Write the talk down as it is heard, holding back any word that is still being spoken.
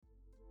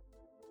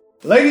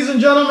Ladies and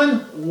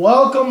gentlemen,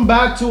 welcome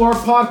back to our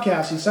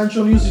podcast.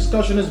 Essential News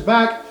Discussion is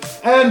back,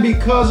 and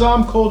because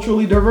I'm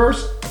culturally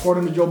diverse,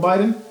 according to Joe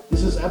Biden,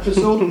 this is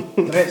episode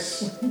 3.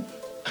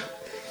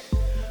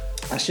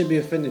 I should be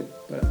offended,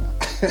 but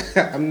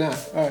I'm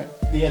not. All right.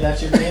 Yeah,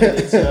 that's your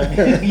candidate, so you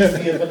can be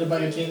offended by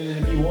your candidate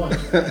if you want.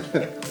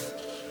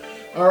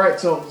 All right,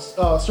 so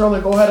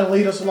Sterling, go ahead and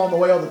lead us along the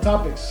way on the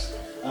topics.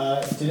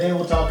 Today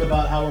we'll talk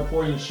about how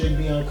reporting should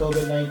be on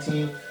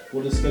COVID-19.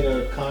 We'll just get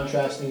a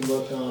contrasting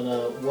look on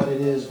what it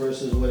is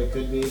versus what it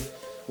could be.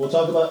 We'll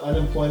talk about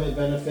unemployment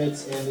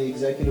benefits and the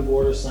executive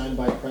order signed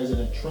by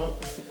President Trump.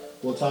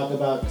 We'll talk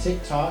about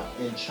TikTok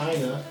and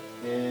China,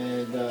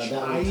 and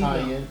that will tie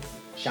in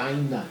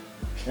China.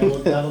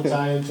 And that'll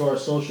tie into our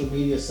social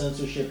media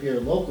censorship here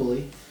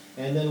locally.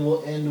 And then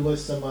we'll end with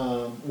some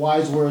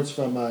wise words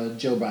from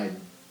Joe Biden.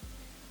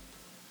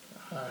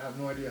 I have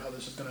no idea how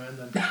this is going to end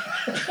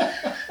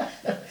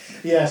then.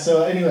 Yeah,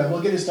 so anyway,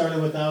 we'll get it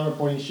started with how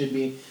reporting should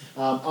be.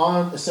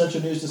 On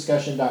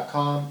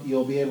essentialnewsdiscussion.com,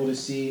 you'll be able to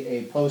see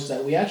a post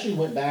that we actually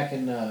went back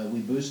and we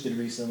boosted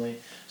recently,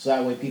 so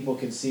that way people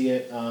can see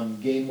it,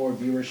 gain more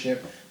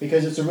viewership,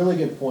 because it's a really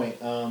good point.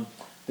 The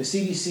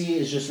CDC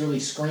is just really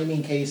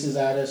screaming cases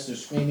at us. They're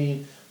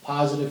screaming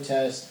positive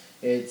tests.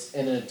 It's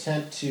an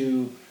attempt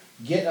to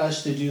get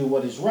us to do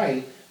what is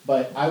right,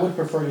 but I would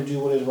prefer to do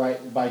what is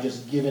right by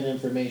just giving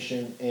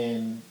information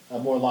in a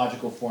more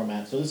logical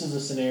format. So this is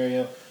a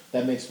scenario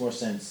that makes more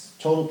sense.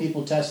 Total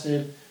people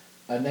tested,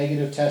 a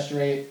negative test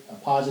rate, a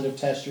positive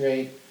test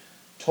rate,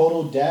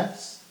 total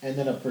deaths, and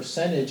then a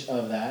percentage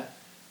of that,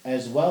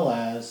 as well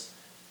as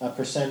a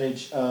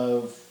percentage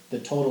of the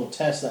total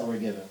tests that were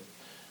given.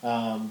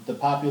 The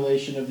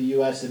population of the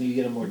U.S., and you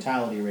get a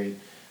mortality rate.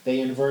 They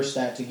inverse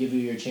that to give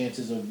you your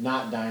chances of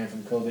not dying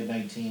from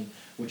COVID-19,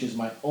 which is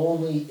my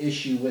only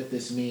issue with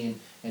this meme,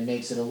 and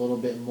makes it a little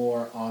bit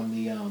more on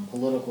the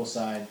political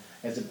side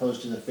as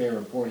opposed to the fair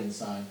reporting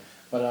side.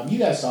 But you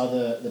guys saw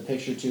the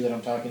picture too that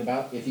I'm talking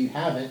about. If you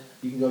haven't,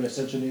 you can go to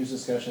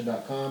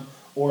essentialnewsdiscussion.com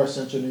or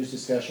Essential News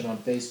Discussion on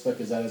Facebook,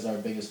 as that is our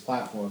biggest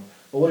platform.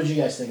 But what did you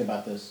guys think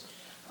about this?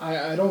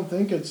 I don't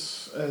think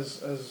it's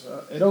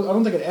I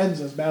don't think it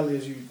ends as badly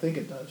as you think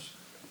it does.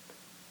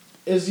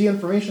 Is the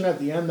information at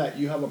the end that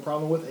you have a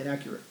problem with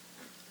inaccurate?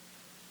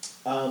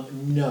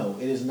 No,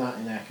 it is not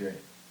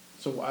inaccurate.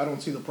 So I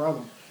don't see the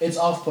problem. It's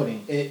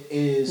off-putting. It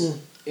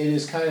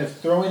is kind of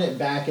throwing it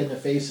back in the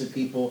face of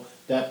people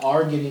that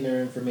are getting their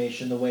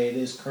information the way it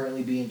is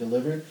currently being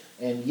delivered.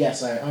 And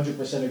yes, I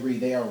 100% agree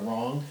they are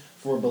wrong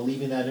for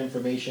believing that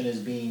information as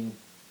being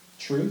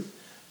truth.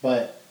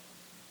 But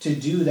to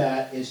do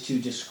that is to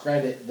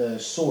discredit the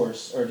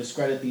source or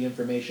discredit the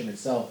information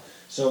itself.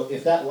 So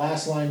if that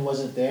last line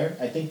wasn't there,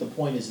 I think the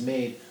point is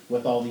made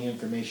with all the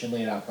information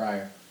laid out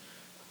prior.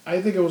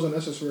 I think it was a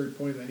necessary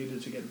point that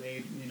needed to get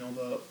made. You know,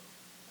 the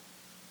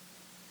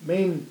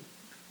main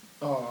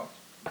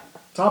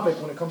topic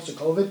when it comes to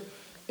COVID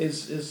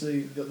is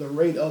the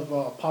rate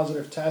of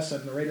positive tests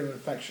and the rate of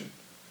infection.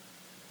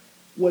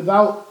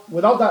 Without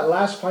that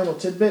last final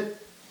tidbit,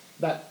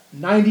 that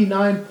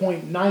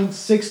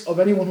 99.96 of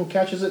anyone who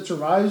catches it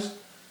survives,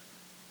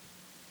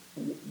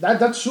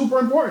 that's super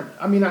important.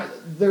 I mean,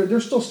 they're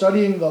still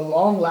studying the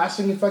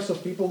long-lasting effects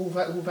of people who've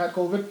had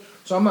COVID,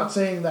 so I'm not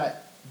saying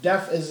that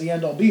death is the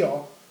end-all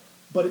be-all,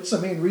 but it's the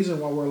main reason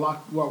why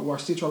why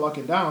states are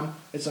locking down.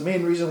 It's the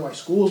main reason why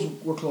schools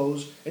were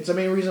closed. It's the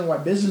main reason why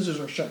businesses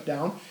are shut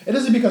down. It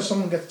isn't because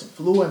someone gets the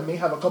flu and may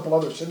have a couple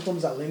other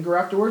symptoms that linger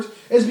afterwards.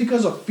 It's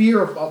because of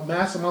fear of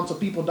mass amounts of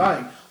people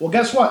dying. Well,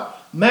 guess what?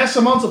 Mass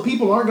amounts of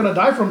people aren't going to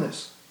die from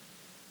this.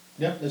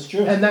 Yeah, that's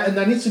true. And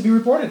that needs to be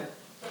reported.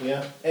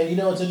 Yeah, and you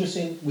know, it's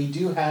interesting. We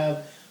do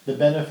have the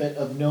benefit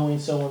of knowing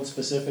someone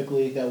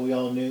specifically that we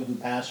all knew who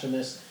passed from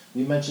this.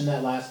 We mentioned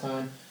that last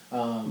time.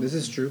 This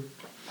is true.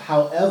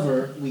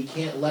 However, we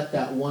can't let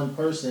that one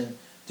person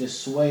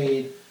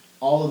dissuade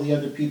all of the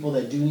other people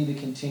that do need to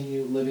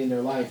continue living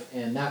their life.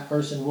 And that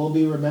person will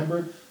be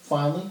remembered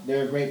fondly.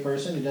 They're a great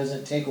person. It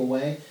doesn't take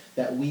away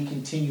that we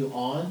continue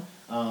on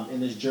in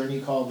this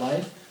journey called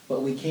life.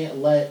 But we can't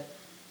let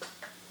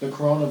the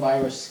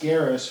coronavirus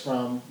scare us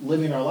from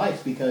living our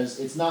life, because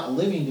it's not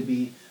living to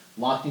be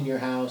locked in your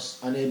house,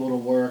 unable to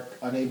work,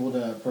 unable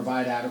to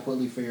provide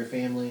adequately for your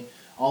family.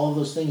 All of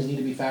those things need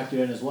to be factored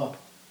in as well.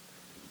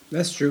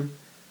 That's true.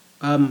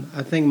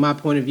 I think my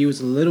point of view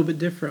is a little bit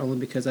different, only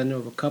because I know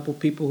of a couple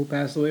people who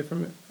passed away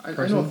from it. I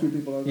know a few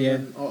people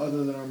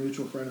other than our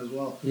mutual friend as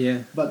well.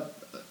 Yeah. But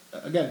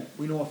again,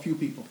 we know a few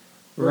people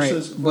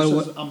versus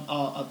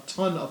a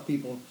ton of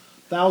people,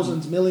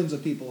 thousands, millions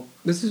of people.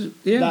 This is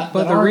that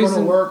aren't going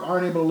to work,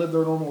 aren't able to live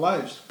their normal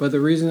lives. But the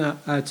reason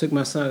I took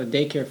my son to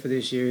daycare for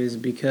this year is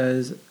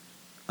because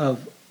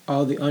of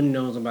all the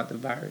unknowns about the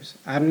virus.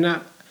 I'm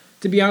not.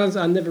 To be honest,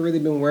 I've never really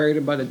been worried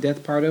about the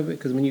death part of it,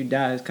 because when you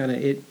die, it's kind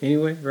of it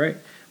anyway, right?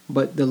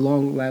 But the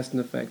long-lasting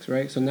effects,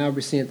 right? So now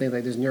we're seeing things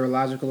like there's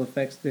neurological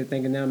effects they're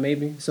thinking now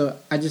maybe. So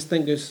I just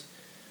think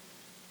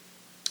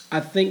I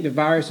think the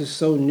virus is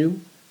so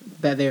new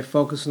that they're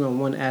focusing on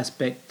one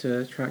aspect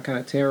to try kind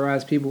of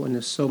terrorize people, and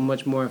there's so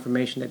much more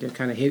information that they're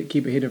kind of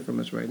keep it hidden from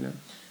us right now.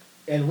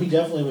 And we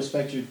definitely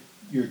respect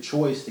your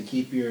choice to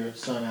keep your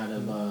son out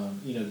of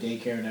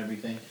daycare and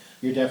everything.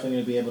 You're definitely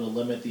going to be able to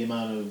limit the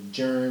amount of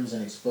germs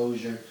and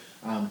exposure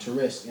to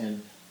risk.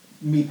 And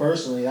me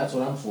personally, that's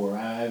what I'm for.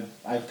 I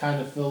kind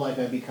of feel like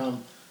I've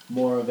become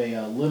more of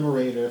a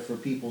liberator for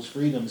people's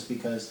freedoms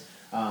because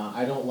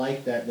I don't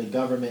like that the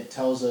government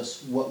tells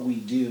us what we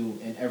do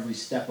in every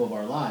step of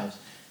our lives.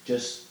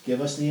 Just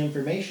give us the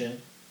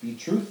information, be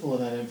truthful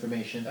in that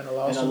information, and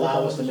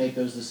allow us to make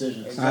those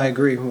decisions. Exactly. I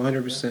agree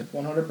 100%.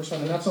 100%.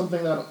 And that's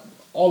something that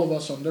all of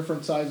us on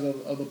different sides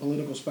of the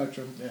political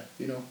spectrum,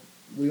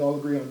 we all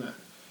agree on that.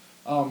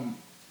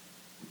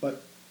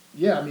 But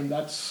yeah, I mean,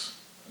 that's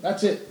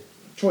it.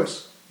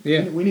 Choice.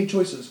 Yeah. We need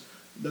choices.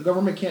 The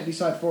government can't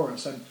decide for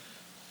us. And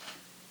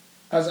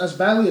as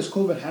badly as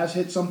COVID has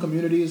hit some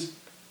communities,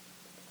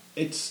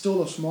 it's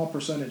still a small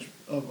percentage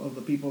of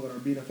the people that are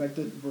being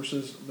affected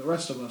versus the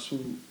rest of us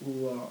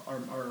who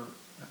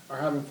are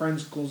having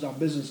friends close down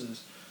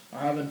businesses, are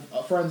having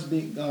friends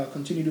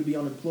continue to be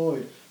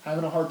unemployed,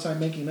 having a hard time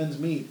making ends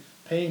meet,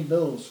 paying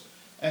bills.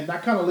 And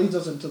that kind of leads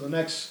us into the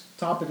next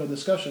topic of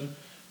discussion,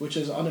 which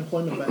is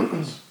unemployment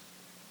benefits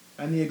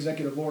and the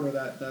executive order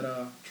that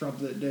Trump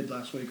did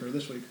last week or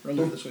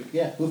earlier this week.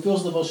 Yeah, who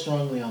feels the most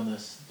strongly on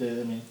this?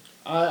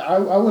 I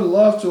would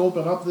love to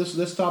open up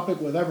this topic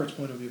with Everett's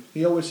point of view.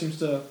 He always seems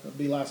to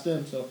be last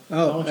in, so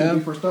I want you to be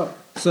first up.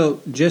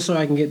 So just so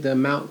I can get the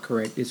amount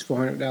correct, it's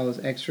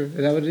 $400 extra. Is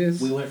that what it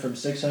is? We went from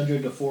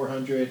 $600 to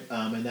 $400,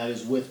 and that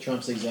is with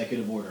Trump's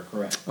executive order.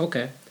 Correct.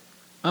 Okay.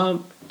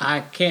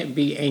 I can't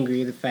be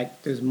angry at the fact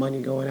that there's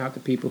money going out to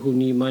people who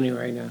need money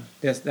right now.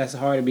 That's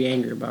hard to be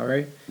angry about,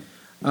 right?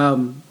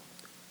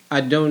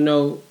 I don't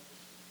know.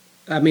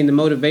 I mean, the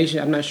motivation,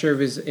 I'm not sure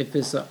if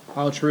it's an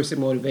altruistic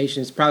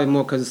motivation. It's probably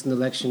more because it's an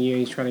election year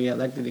and he's trying to get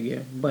elected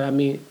again. But, I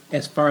mean,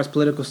 as far as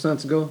political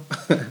stunts go,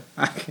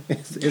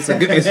 it's a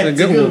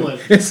good one.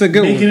 It's a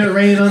good one. Making it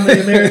rain on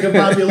the American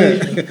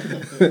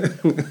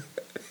population.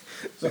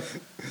 So,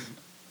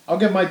 I'll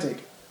give my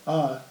take.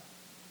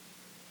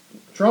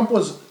 Trump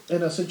was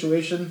in a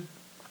situation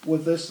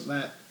with this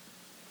that,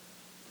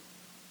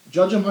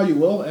 judge him how you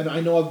will, and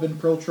I know I've been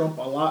pro-Trump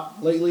a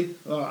lot lately.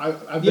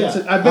 I've been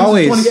since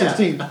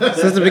 2016. Yeah.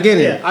 Since the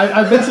beginning. Yeah,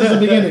 I've been since the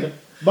beginning.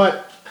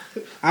 But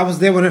I was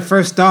there when it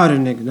first started,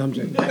 nigga. No, I'm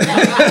joking.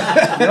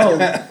 no,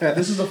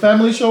 this is a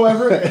family show,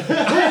 Everett.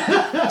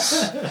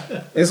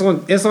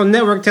 It's on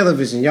network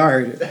television. Y'all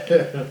heard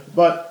it.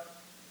 But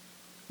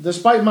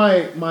despite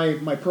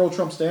my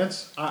pro-Trump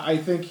stance, I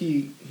think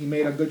he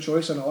made a good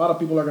choice, and a lot of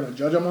people are going to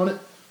judge him on it.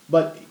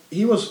 But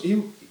he was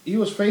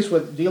faced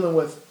with dealing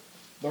with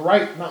the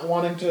right not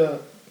wanting to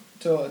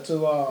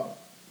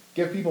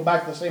give people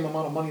back the same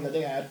amount of money that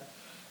they had,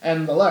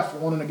 and the left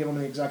wanting to give them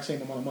the exact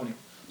same amount of money.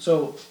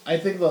 So I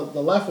think the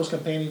left was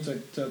campaigning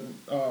to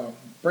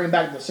bring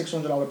back the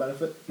 $600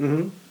 benefit.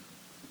 Mm-hmm.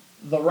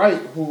 The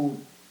right, who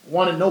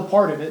wanted no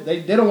part of it, they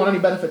didn't want any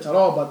benefits at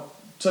all, but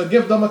to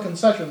give them a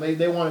concession,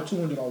 they wanted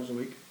 $200 a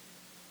week.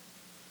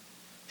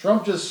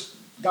 Trump just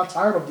got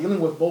tired of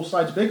dealing with both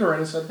sides bickering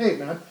and said, hey,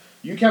 man,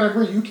 you can't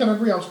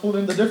agree, I'm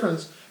splitting the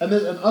difference. And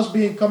us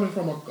coming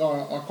from a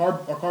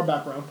car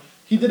background,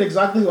 he did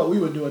exactly what we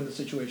would do in this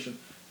situation.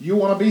 You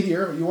want to be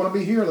here,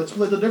 let's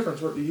split the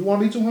difference. You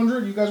want to be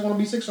 200, you guys want to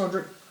be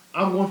 600,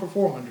 I'm going for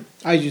 400.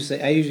 I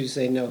usually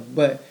say no,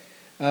 but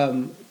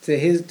to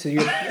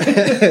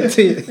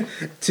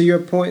your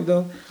point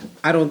though,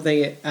 I don't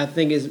think it. I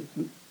think it's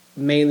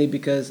mainly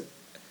because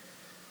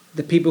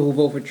the people who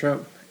vote for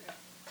Trump,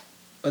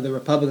 or the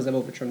Republicans that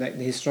vote for Trump, that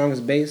his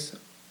strongest base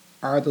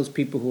are those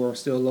people who are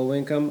still low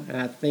income, and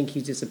I think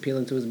he's just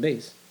appealing to his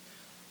base.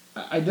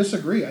 I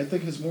disagree. I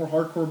think his more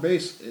hardcore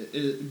base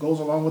it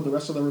goes along with the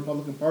rest of the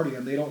Republican Party,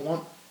 and they don't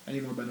want any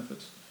more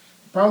benefits.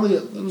 Probably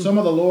some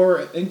of the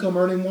lower income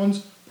earning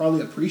ones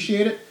probably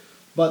appreciate it,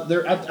 but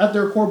they're at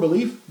their core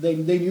belief, they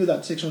knew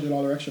that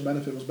 $600 extra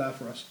benefit was bad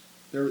for us.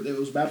 It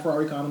was bad for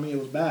our economy. It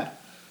was bad.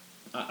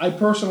 I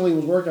personally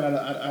was working at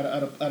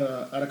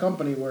a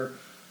company where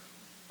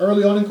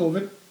early on in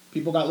COVID,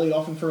 people got laid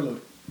off and furloughed.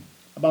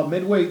 About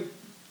midway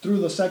through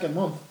the second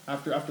month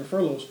after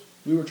furloughs,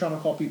 we were trying to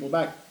call people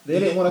back. They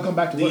didn't want to come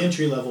back to work. The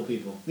entry-level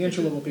people. The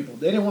entry-level people.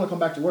 They didn't want to come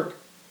back to work.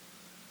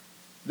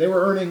 They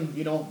were earning,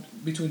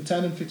 between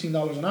 $10 and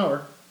 $15 an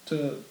hour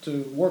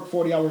to work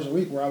 40 hours a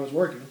week where I was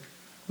working.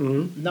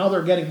 Mm-hmm. Now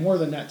they're getting more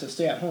than that to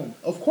stay at home.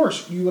 Of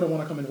course, you wouldn't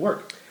want to come into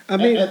work. I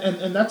mean,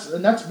 and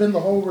that's been the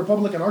whole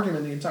Republican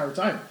argument the entire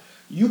time.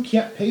 You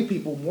can't pay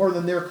people more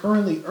than they're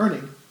currently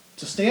earning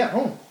to stay at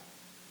home.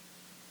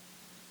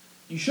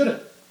 You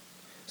shouldn't.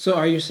 So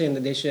are you saying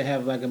that they should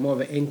have like a more of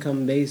an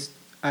income-based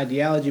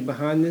ideology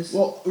behind this?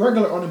 Well,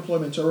 regular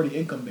unemployment is already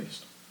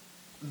income-based.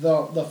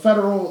 The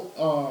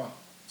federal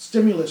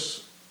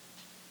stimulus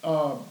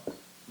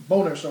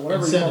bonus or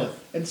whatever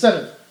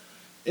incentive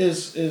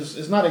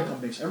is not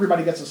income-based.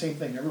 Everybody gets the same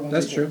thing.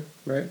 That's true,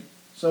 right?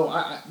 So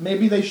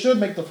maybe they should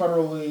make the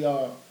federal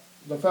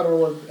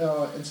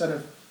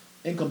incentive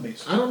income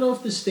based. I don't know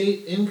if the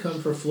state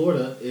income for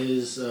Florida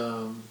is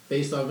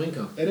based off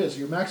income. It is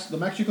the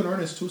max you can earn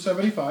is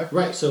 $275.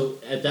 Right. So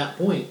at that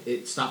point,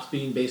 it stops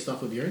being based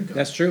off of your income.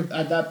 That's true.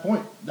 At that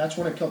point, that's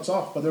when it cuts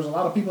off. But there's a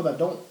lot of people that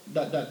don't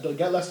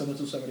get less than the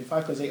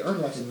 275 because they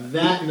earn less than that.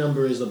 That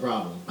number is the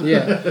problem.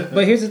 Yeah,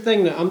 but here's the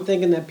thing. Though. I'm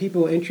thinking that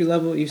people entry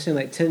level, you're saying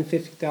like $10,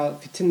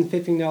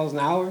 $15 an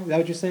hour. Is that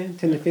what you're saying?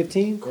 10 to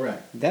 15.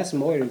 Correct. That's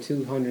more than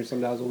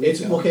 $200 a week. It's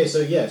though. okay. So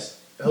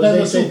yes, Then Jose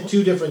the said two-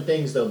 two different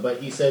things though,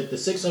 but he said the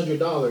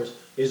 $600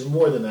 is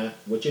more than that,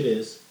 which it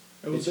is.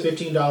 It's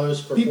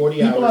 $15 for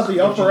 40 hours. People at the gives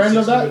you upper end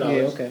of that? Yeah.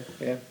 $600. Okay.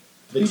 Yeah.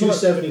 The People are-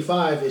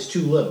 275 is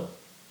too little,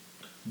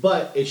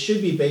 but it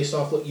should be based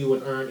off what you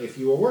would earn if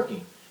you were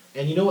working.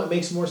 And you know what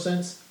makes more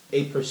sense?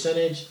 A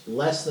percentage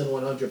less than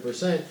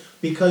 100%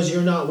 because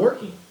you're not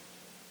working.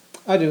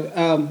 I do.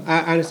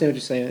 I understand what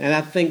you're saying, and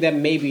I think that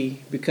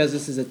maybe because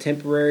this is a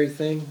temporary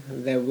thing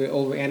that we're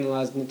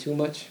overanalyzing it too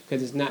much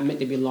because it's not meant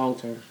to be long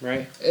term,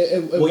 right?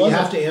 It Well, you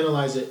wasn't. have to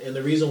analyze it, and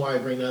the reason why I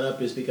bring that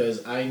up is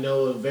because I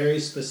know of very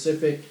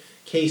specific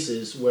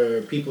cases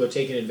where people are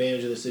taking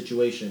advantage of the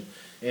situation,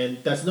 and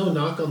that's no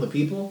knock on the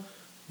people.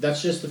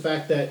 That's just the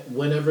fact that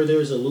whenever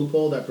there's a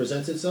loophole that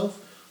presents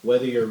itself,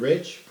 whether you're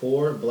rich,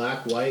 poor,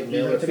 black, white,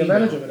 male, You're or gonna take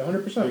female, advantage of it,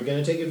 100%. you're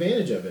going to take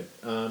advantage of it.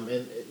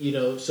 And you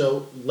know,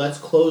 so let's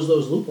close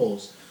those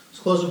loopholes. Let's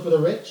close them for the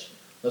rich.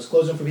 Let's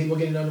close them for people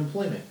getting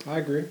unemployment I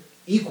agree.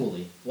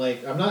 equally.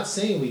 Like, I'm not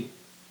saying we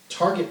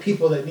target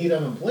people that need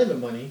unemployment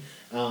money,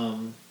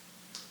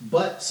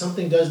 but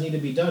something does need to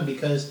be done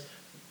because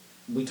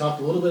we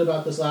talked a little bit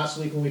about this last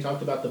week when we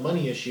talked about the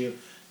money issue.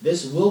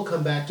 This will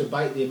come back to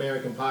bite the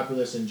American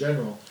populace in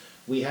general.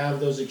 We have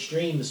those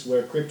extremes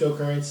where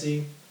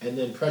cryptocurrency and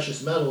then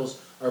precious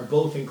metals are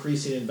both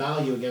increasing in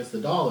value against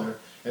the dollar,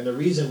 and the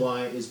reason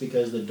why is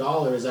because the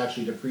dollar is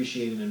actually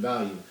depreciating in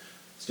value.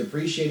 It's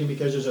depreciating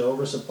because there's an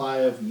oversupply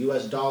of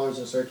US dollars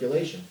in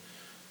circulation.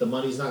 The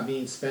money's not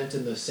being spent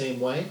in the same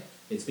way.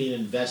 It's being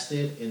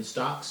invested in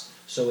stocks,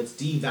 so it's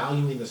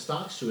devaluing the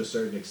stocks to a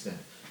certain extent.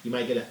 You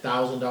might get a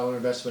 $1,000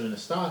 investment in a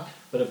stock,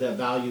 but if that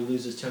value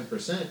loses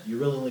 10%, you're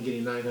really only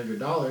getting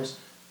 $900.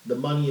 The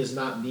money is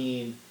not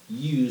being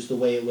used the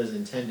way it was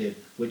intended,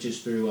 which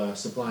is through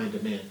supply and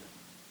demand.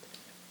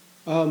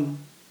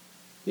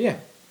 Yeah.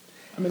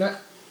 I mean,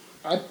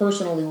 I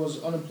personally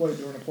was unemployed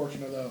during a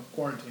portion of the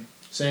quarantine.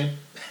 Same.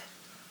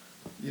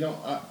 You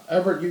know,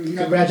 Everett, you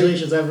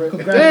Congratulations, Everett.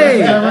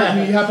 Congratulations,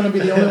 Everett. You happen to be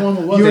the only one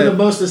who You wasn't. were the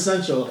most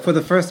essential. For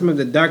the first time, I'm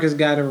the darkest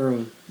guy in the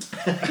room.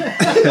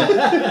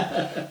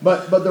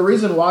 But the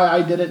reason why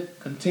I didn't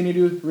continue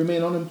to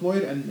remain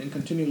unemployed and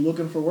continue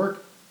looking for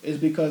work is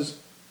because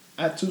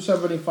at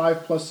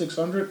 275 plus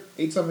 600,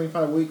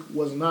 875 a week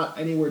was not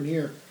anywhere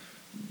near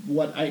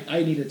what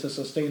I needed to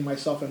sustain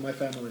myself and my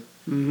family.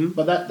 Mm-hmm.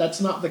 But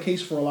that's not the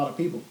case for a lot of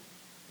people.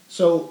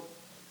 So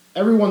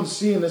everyone's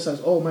seeing this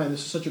as, oh man,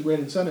 this is such a great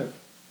incentive.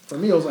 For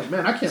me, I was like,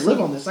 man, I can't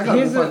live on this. I gotta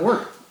go Here's find the-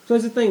 work. So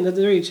that's the thing. Does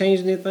it really change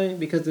anything?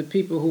 Because the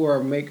people who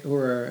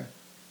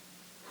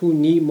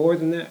need more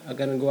than that are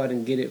gonna go out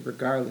and get it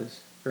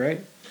regardless, right?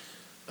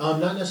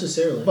 Not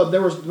necessarily. But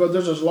there's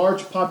this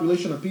large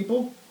population of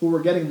people who were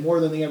getting more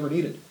than they ever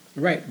needed.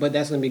 Right, but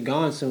that's gonna be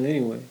gone soon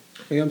anyway.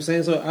 You know what I'm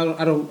saying? So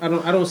I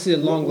don't see a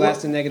long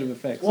lasting negative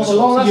effect. Well, So the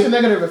long-lasting you-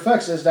 negative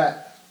effects is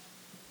that,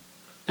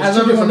 There's as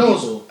two everyone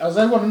different knows, people.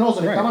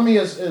 the Right. economy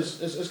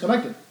is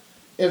connected.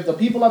 If the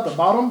people at the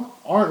bottom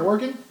aren't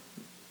working,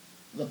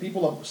 the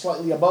people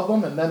slightly above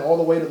them and then all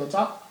the way to the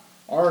top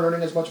aren't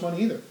earning as much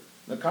money either.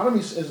 The economy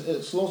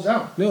it slows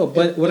down. No,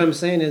 but what I'm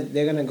saying is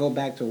they're gonna go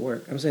back to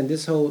work. I'm saying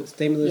this whole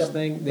stimulus Yeah,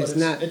 thing, but it it's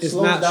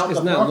slows not down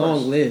the progress.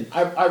 long lived.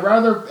 I'd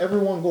rather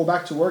everyone go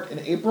back to work in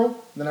April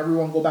than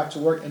everyone go back to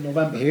work in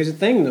November. Here's the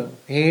thing, though.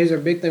 Here's our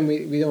big thing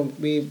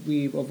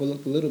we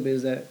overlooked a little bit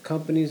is that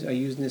companies are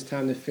using this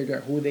time to figure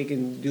out who they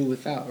can do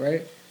without,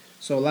 right?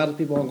 So a lot of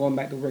people aren't going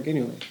back to work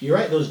anyway. You're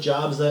right. Those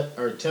jobs that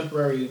are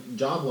temporary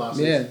job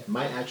losses Yeah.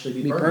 might actually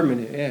be Be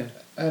permanent. permanent,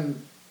 yeah. And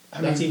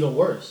I That's mean, even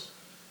worse.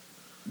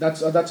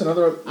 that's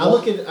another. I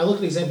look at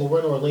an example. We're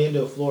in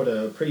Orlando,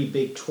 Florida, a pretty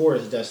big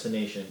tourist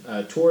destination.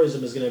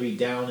 Tourism is going to be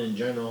down in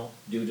general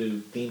due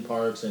to theme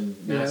parks and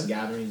mass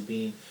gatherings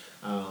being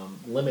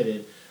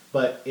limited.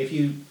 But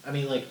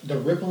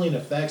the rippling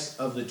effects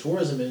of the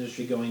tourism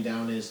industry going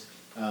down is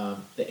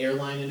the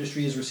airline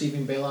industry is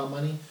receiving bailout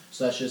money.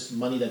 So that's just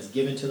money that's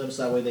given to them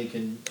so that way they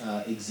can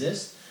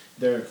exist.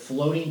 They're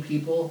floating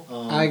people.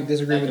 I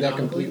disagree with that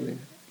economically. completely.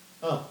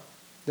 Oh,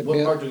 The what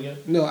bail- part do you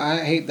get? No,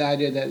 I hate the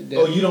idea that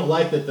Oh, you don't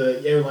like that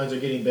the airlines are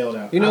getting bailed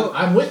out. You know-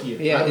 I'm with you.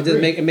 yeah, I it doesn't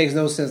agree. it makes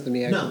no sense to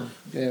me actually. No.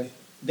 Yeah.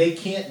 They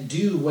can't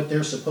do what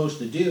they're supposed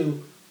to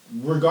do,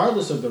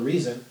 regardless of the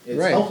reason. It's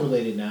Right. health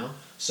related now.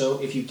 So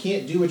if you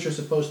can't do what you're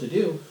supposed to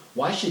do,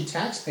 why should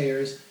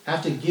taxpayers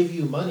have to give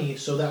you money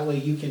so that way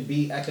you can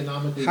be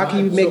economically How can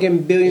you viable? be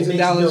making billions it of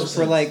makes no dollars for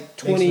sense. like Makes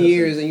 20 no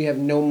years sense. and you have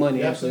no money?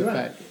 You're Absolutely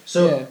absolutely right. fact.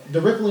 So Yeah.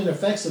 the rippling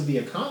effects of the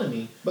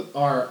economy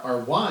are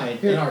wide,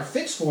 Here- and our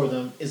fix for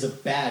them is a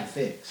bad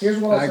fix. Here's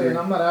what I I'll say, agree. and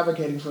I'm not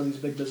advocating for these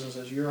big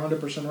businesses. You're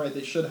 100% right.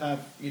 They should have,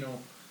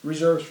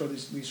 reserves for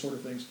these sort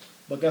of things.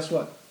 But guess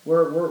what?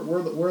 We're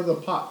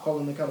the pot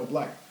calling the kettle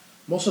black.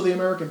 Most of the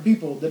American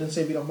people didn't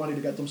save enough money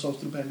to get themselves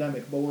through the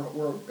pandemic, but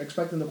we're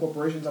expecting the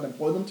corporations that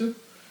employ them to.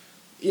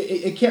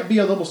 It can't be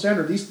a double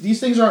standard. These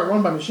things aren't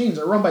run by machines.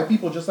 They're run by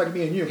people just like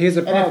me and you. Here's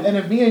the problem. And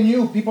if me and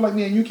you, people like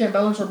me and you, can't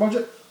balance our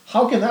budget,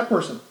 how can that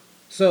person?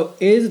 So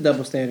it is a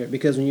double standard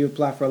because when you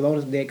apply for a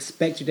loan, they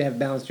expect you to have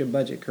balanced your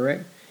budget,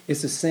 correct?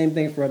 It's the same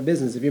thing for a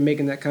business. If you're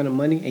making that kind of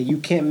money and you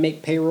can't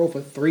make payroll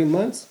for 3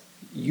 months,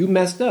 you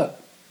messed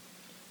up.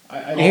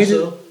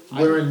 Also,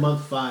 we're in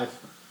month 5.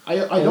 I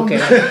don't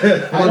Okay.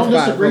 I don't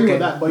disagree Okay. with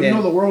that, but Yeah. you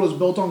know the world is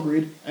built on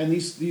greed, and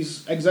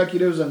these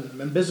executives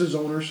and business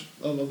owners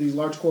of these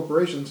large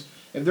corporations,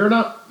 if they're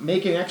not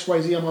making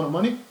XYZ amount of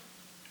money,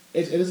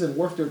 it isn't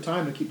worth their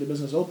time to keep the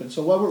business open.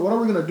 So what are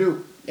we going to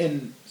do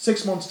in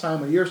 6 months'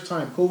 time, a year's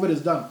time? COVID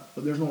is done,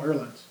 but there's no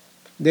airlines.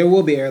 There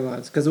will be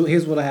airlines because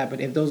here's what'll happen: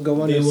 if those go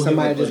They under, will get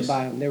somebody replaced. just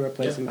buy them. They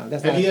replace them out.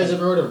 That's Have not you guys fair.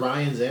 ever heard of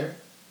Ryan's Air?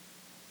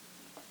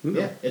 Mm-mm.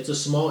 Yeah, it's a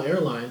small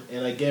airline,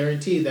 and I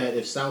guarantee that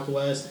if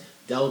Southwest,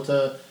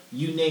 Delta,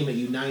 you name it,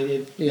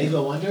 United, they Yeah.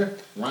 go under,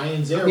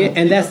 Ryan's Air. Yeah, will and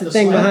pick that's up the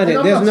thing slack. behind it. And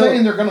I'm There's not no-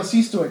 saying they're going to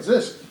cease to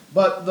exist,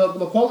 but the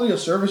quality of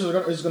service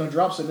is going to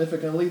drop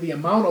significantly. The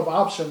amount of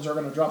options are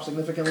going to drop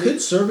significantly.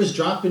 Could service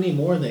drop any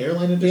more in the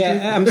airline industry?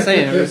 Yeah, I'm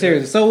saying, I'm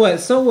serious. So what?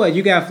 So what?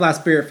 You gotta fly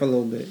Spirit for a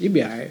little bit. You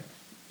be alright.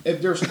 If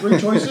there's 3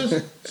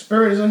 choices,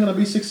 Spirit isn't going to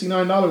be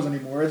 $69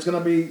 anymore. It's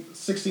going to be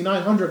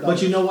 $6,900.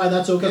 But you know why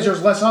that's okay? Because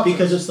there's less options.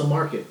 Because it's the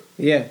market.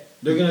 Yeah.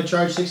 They're going to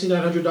charge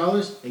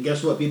 $6,900, and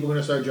guess what? People are going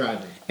to start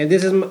driving. And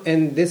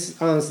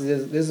this honestly,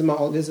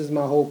 this is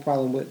my whole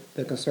problem with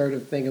the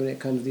conservative thinking when it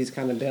comes to these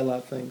kind of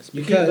bailout things.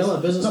 You can't bail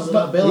out businesses and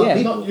not bail out yeah,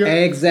 people.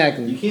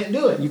 exactly. You can't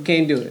do it. You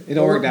can't do it. It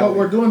don't work that But way.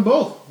 we're doing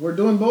both. We're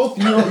doing both.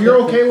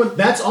 You're okay with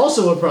That's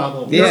also a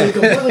problem. Yeah. It's a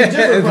completely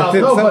different problem.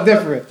 It's No, something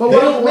different. But they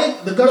what don't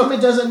make, the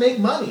government doesn't make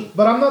money.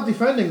 But I'm not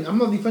defending. They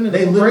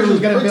the literally corporations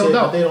getting print it, bailed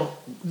but out. they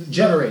don't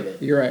generate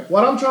it. You're right.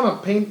 What I'm trying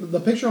to paint,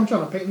 the picture I'm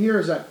trying to paint here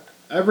is that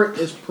Everett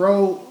is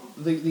pro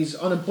these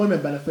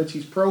unemployment benefits.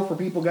 He's pro for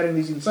people getting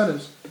these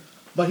incentives,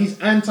 but he's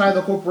anti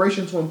the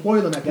corporation to employ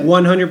them again.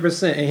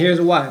 100%. And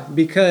here's why.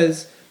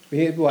 Because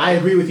I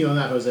agree with you on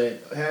that, Jose.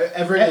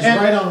 Everett is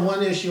And- right on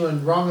one issue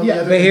and wrong on Yeah,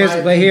 the other. but in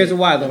my here's opinion.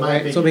 why though, In my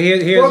right? So but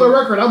opinion. here's For the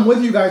record, I'm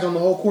with you guys on the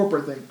whole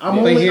corporate thing.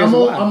 I'm But here's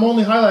why.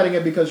 only highlighting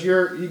it because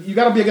you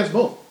got to be against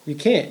both. you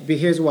can't. But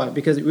here's why.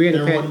 Because we're in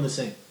They're a one and pandemic. the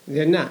same.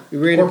 They're not.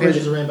 We're in a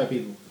Corporations pandemic. are ran by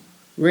people.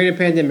 We're in a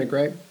pandemic,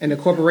 right? And the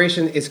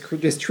corporation is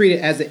just treated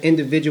as an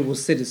individual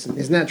citizen.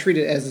 It's not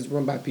treated as it's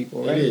run by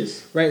people, right? It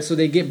is. Right? So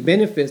they get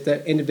benefits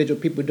that individual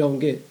people don't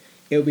get.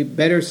 It would be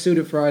better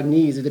suited for our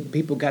needs if the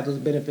people got those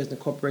benefits and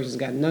the corporations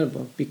got none of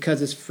them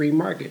because it's free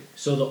market.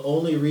 So the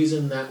only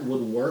reason that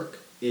would work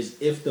is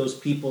if those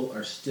people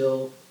are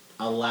still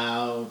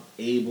allowed,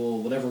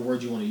 able, whatever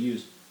word you want to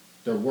use,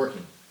 they're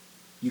working.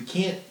 You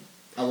can't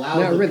allow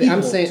Not the really. people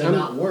I'm saying- to I'm-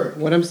 not work.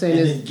 what I'm saying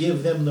and is- then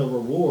give them the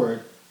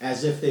reward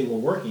as if they were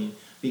working,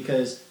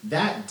 because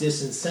that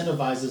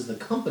disincentivizes the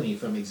company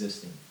from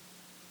existing.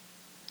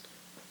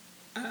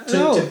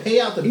 To pay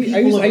out the people Are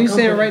you of a saying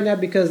company- right now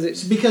because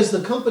It's because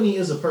the company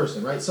is a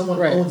person, right? Someone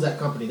Right. owns that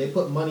company. They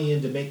put money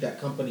in to make that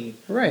company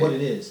Right. what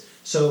it is.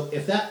 So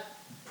if that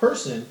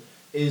person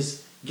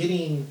is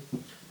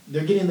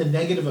they're getting the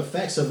negative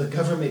effects of the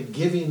government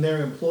giving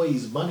their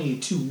employees money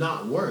to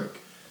not work,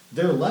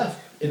 they're left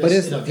in But a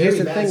it's, very here's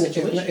the bad thing.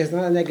 situation. It's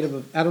not a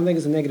negative. I don't think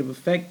it's a negative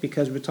effect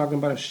because we're talking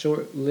about a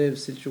short-lived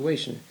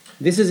situation.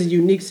 This is a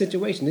unique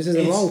situation. This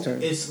isn't long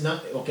term. It's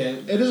not okay.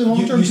 It isn't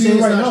long term to say you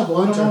it's right not now, but we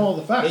don't long-term. know all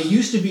the facts. It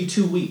used to be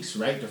 2 weeks,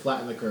 right, to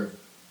flatten the curve.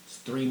 It's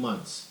 3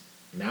 months.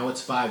 Now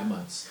it's 5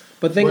 months.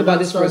 But think We're about not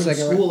this for a starting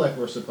second, School right? like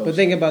we're supposed. But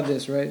think about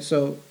this, right?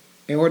 So,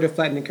 in order to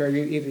flatten the curve,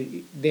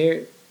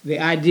 the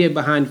idea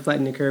behind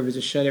flattening the curve is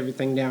to shut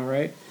everything down,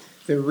 right?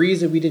 The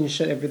reason we didn't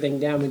shut everything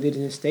down, we did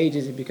it in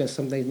stages, is because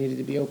some things needed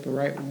to be open,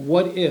 right?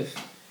 What if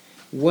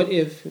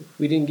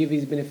we didn't give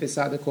these benefits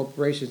out to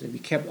corporations and we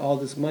kept all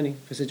this money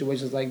for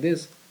situations like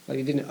this, like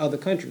it did in other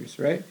countries,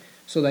 right?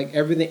 So like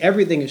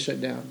everything is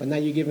shut down, but now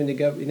you're giving the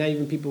government, not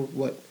even people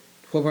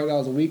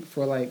 $1,200 a week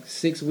for like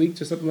 6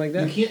 weeks or something like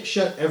that. You can't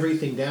shut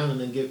everything down and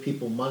then give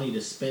people money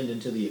to spend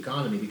into the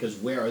economy, because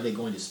where are they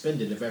going to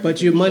spend it if everything?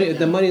 But your is money, shut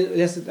the down? money.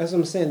 That's what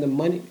I'm saying. The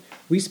money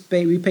we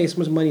pay so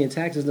much money in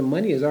taxes. The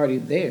money is already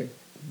there,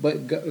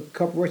 but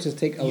corporations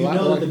take a You lot.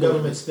 know more that the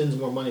government spends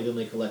more money than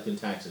they collect in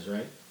taxes,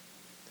 right?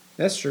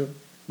 That's true,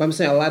 but I'm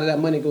saying a lot of that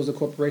money goes to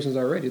corporations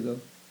already, though.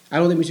 I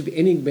don't think we should be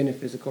any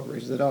benefits to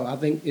corporations at all. I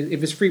think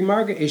if it's free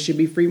market, it should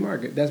be free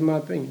market. That's my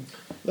opinion.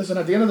 Listen,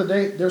 at the end of the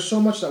day, there's so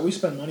much that we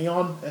spend money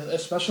on,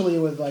 especially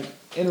with like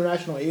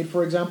international aid,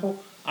 for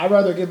example. I'd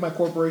rather give my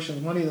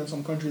corporations money than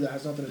some country that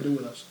has nothing to do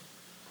with us.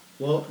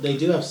 Well, they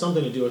do have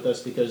something to do with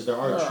us because there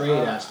are trade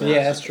aspects.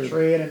 Yeah, that's true.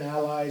 Trade and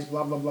allies,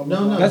 blah blah blah. No,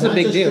 blah, no, That's a not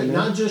big just deal, man.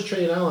 Not just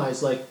trade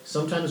allies. Like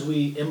sometimes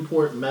we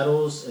import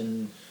metals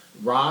and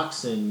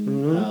rocks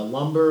and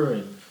lumber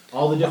and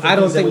all the different I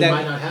don't things that think we that-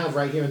 might not have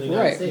right here in the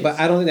United Right, States. but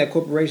I don't think that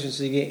corporations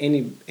should get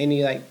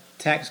any like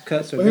tax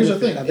cuts or But here's the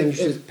benefits. thing, I think if-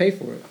 you should pay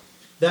for it.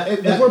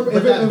 That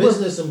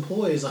business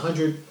employs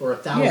 100 or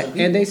 1,000 Yeah,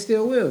 people. and they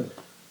still will.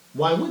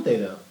 Why would they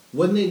though?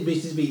 Wouldn't it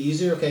be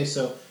easier? Okay,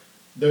 so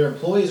their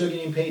employees are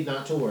getting paid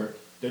not to work.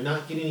 They're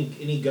not getting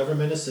any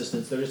government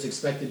assistance. They're just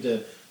expected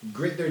to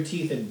grit their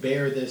teeth and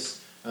bear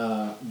this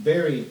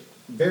very,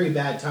 very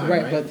bad time.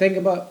 Right. But think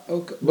about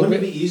Wouldn't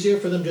it be easier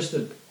for them just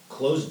to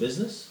close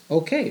business?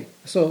 Okay,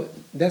 so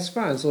that's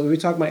fine. So we're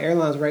talking about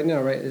airlines right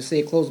now, right? Let's say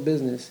it closed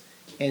business,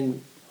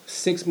 and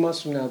 6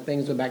 months from now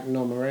things are back to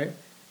normal, right?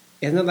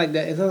 It's not like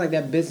that. It's not like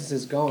that business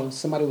is gone.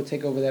 Somebody will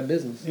take over that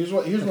business. Here's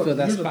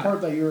the part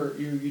that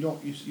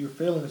you're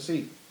failing to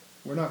see.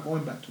 We're not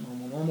going back to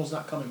normal. Normal's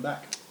not coming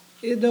back.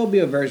 There'll be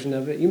a version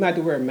of it. You might have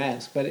to wear a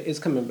mask, but it's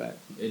coming back.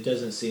 It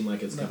doesn't seem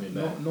like it's coming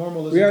back.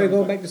 Normal is. We already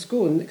going back to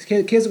school.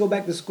 Kids go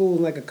back to school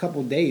in like a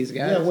couple days,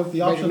 guys. Yeah, with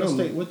the option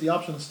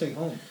to stay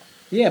home.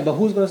 Yeah, but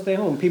who's going to stay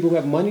home? People who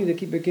have money to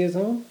keep their kids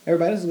home?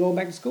 Everybody else is going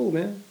back to school,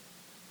 man.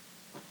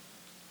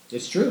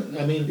 It's true.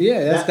 I mean,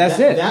 yeah, that's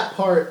it. That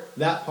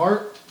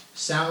part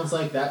sounds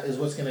like that is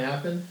what's going to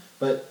happen.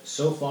 But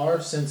so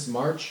far, since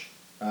March,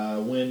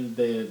 when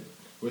the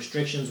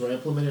restrictions were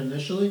implemented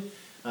initially,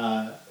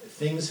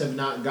 things have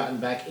not gotten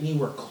back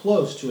anywhere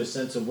close to a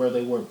sense of where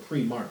they were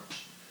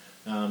pre-March.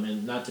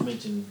 And not to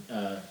mention,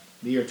 the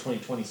year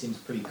 2020 seems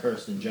pretty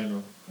cursed in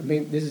general. I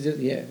mean, this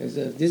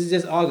is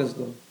just August,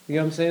 though. You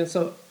know what I'm saying?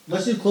 So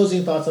let's do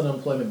closing thoughts on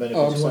unemployment benefits.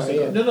 Oh, I'm sorry,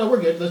 yeah. No,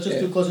 we're good. Let's just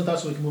do closing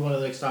thoughts so we can move on to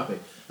the next topic.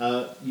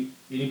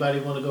 Anybody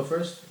want to go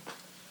first?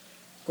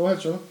 Go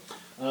ahead, Joe.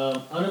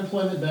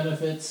 Unemployment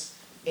benefits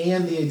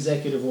and the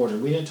executive order.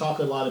 We didn't talk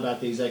a lot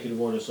about the executive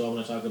order, so I'm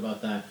going to talk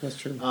about that. That's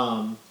true.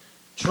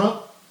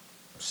 Trump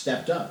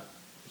stepped up.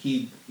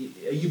 You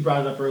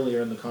brought it up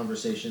earlier in the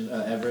conversation,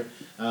 Everett.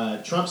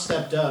 Trump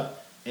stepped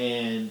up,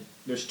 and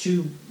there's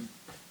two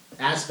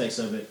aspects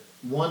of it.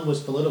 One was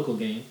political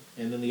gain,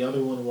 and then the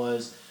other one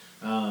was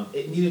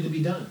it needed to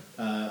be done.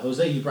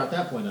 Jose, you brought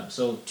that point up.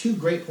 So two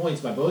great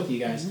points by both of you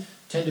guys. Mm-hmm.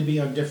 Tend to be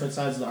on different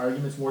sides of the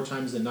arguments more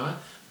times than not.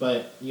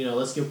 But,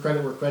 let's give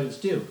credit where credit's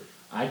due.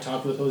 I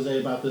talked with Jose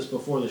about this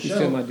before the show. He's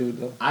still my dude,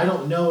 though. I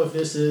don't know if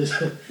this is...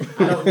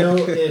 I don't know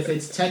if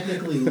it's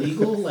technically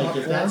legal, like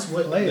if that's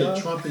what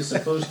Trump is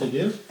supposed to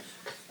do.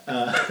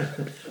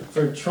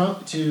 For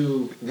Trump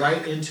to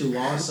write into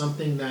law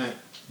something that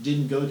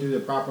didn't go through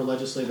the proper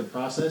legislative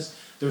process,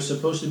 there's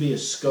supposed to be a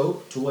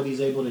scope to what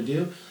he's able to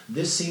do.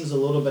 This seems a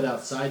little bit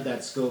outside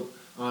that scope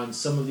on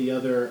some of the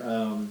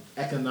other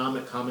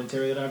economic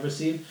commentary that I've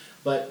received.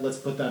 But let's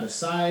put that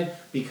aside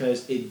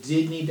because it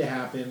did need to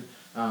happen.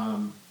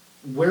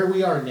 Where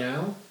we are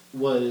now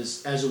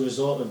was as a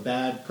result of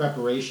bad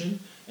preparation,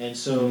 and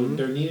so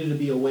there needed to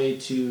be a way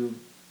to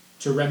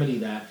remedy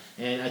that.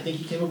 And I think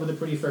he came up with a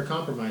pretty fair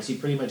compromise. He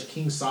pretty much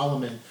King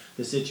Solomon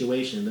the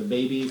situation. The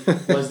baby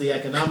was the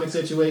economic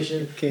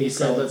situation. He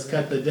said, let's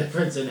cut the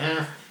difference in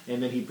half,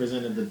 and then he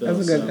presented the bill.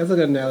 That's a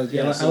good analogy.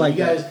 Yeah, I like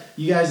that.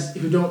 You guys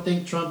who don't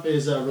think Trump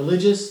is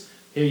religious,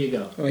 here you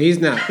go. Oh, he's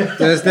not.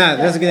 That's not.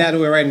 Let's get out of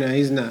the way right now.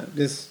 He's not.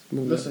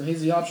 Listen,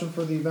 he's the option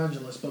for the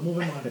evangelist, but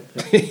moving on.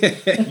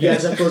 You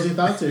guys have closing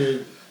thoughts?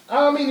 Or?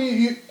 I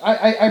mean,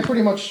 I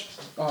pretty much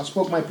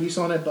spoke my piece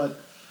on it,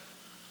 but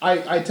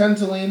I tend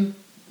to lean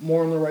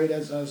more on the right,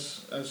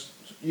 as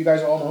you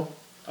guys all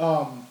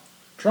know.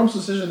 Trump's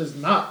decision is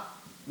not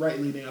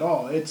right-leaning at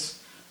all.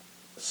 It's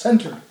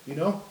centered,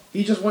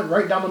 He just went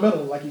right down the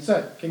middle, like he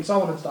said, King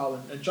Solomon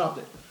style, and chopped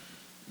it.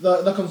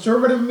 The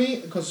conservative in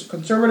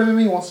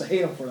me wants to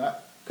hate him for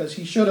that, because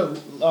he should have,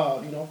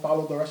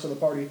 followed the rest of the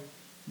party.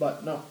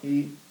 But no,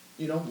 he,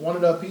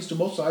 wanted to appease to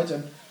both sides,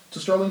 and to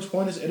Sterling's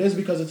point, it is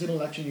because it's an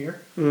election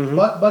year. Mm-hmm.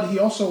 But he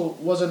also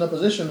was in a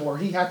position where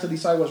he had to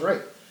decide what's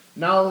right.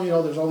 Now,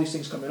 there's all these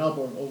things coming up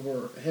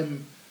over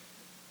him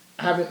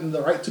having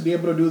the right to be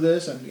able to do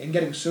this and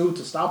getting sued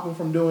to stop him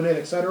from doing it,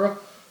 etc.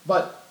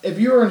 But if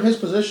you're in his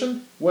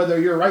position, whether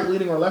you're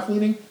right-leaning or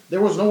left-leaning,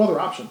 there was no other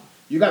option.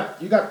 You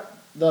got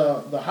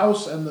the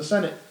House and the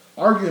Senate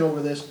arguing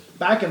over this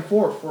back and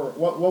forth for,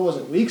 what was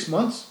it, weeks,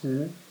 months?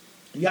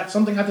 Mm-hmm.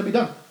 Something had to be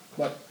done.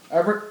 But,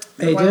 Everett,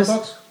 your final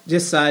thoughts?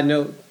 Just side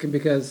note,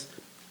 because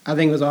I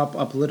think it was all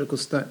a political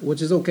stunt,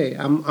 which is okay.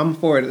 I'm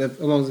for it as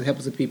long as it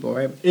helps the people,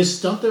 right? Is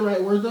stunt the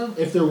right word, though?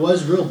 If there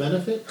was real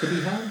benefit to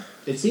be had?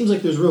 It seems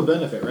like there's real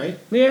benefit, right?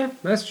 Yeah,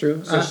 that's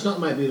true. So stunt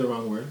might be the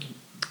wrong word.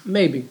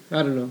 Maybe.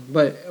 I don't know.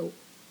 But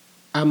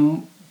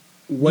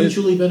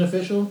mutually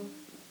beneficial?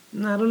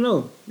 I don't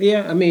know.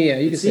 Yeah, I mean, yeah,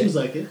 you can say it. Seems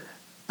like it.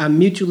 A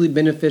mutually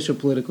beneficial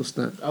political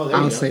stunt. Oh, there you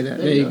go. I'll say that.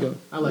 There you go.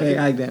 I like it.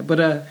 I like that. But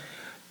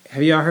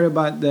have y'all heard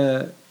about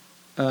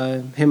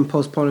him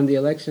postponing the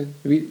election?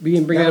 We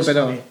didn't bring that up at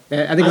all.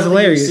 I think it's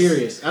hilarious.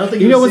 Serious. I don't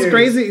think. You know what's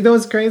crazy?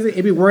 What's crazy?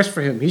 It'd be worse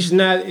for him. He should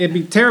not. It'd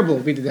be terrible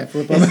if he did that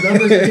for His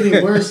numbers are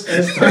getting worse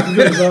as time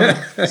goes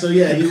on. So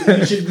yeah,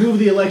 he should move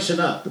the election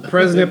up.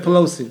 President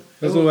Pelosi.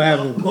 That's what will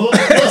happen.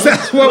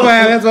 That's what will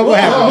happen. That's what will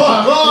happen.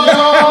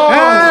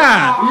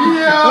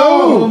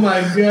 Oh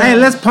my god! Hey,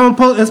 let's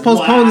postpone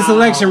this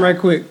election right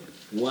quick.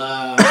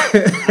 Wow.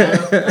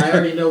 I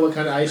already know what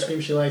kind of ice cream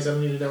she likes. I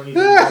don't need to know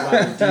anything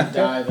about the deep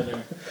dive in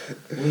her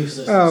belief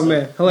system. Oh,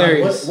 man.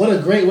 Hilarious. What a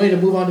great way to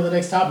move on to the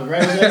next topic,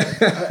 right?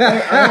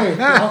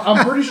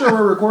 I'm pretty sure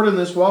we're recording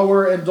this while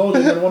we're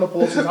indulging in one of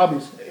Pelosi's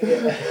hobbies.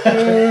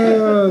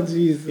 Oh,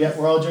 Jesus. Yeah,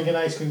 we're all drinking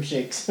ice cream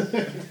shakes.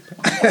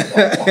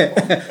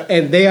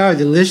 And they are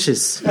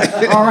delicious.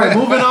 All right,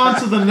 moving on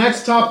to the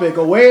next topic,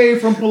 away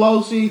from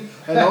Pelosi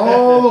and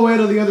all the way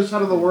to the other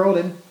side of the world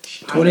in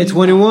China.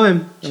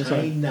 2021.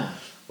 China.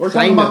 We're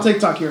talking China. about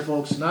TikTok here,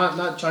 folks,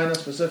 not China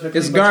specifically.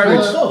 It's but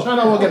garbage.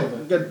 China will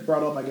get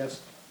brought up, I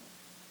guess.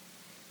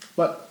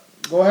 But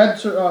go ahead,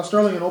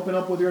 Sterling, and open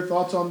up with your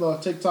thoughts on the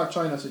TikTok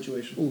China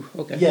situation. Ooh,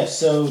 okay. Yes,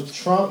 so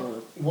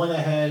Trump went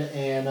ahead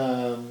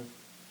and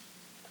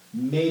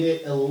made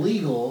it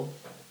illegal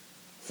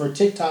for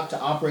TikTok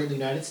to operate in the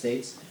United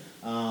States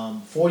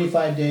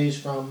 45 days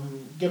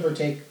from, give or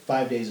take,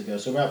 5 days ago.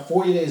 So about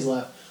 40 days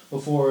left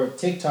before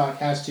TikTok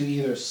has to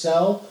either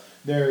sell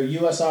their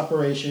U.S.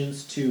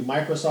 operations to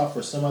Microsoft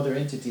or some other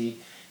entity,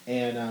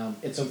 and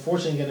it's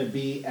unfortunately going to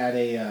be at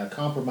a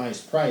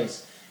compromised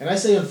price. And I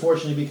say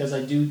unfortunately because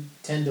I do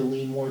tend to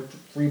lean more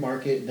free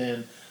market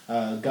than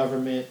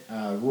government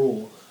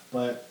rule.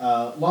 But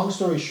long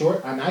story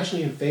short, I'm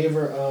actually in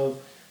favor of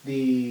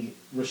the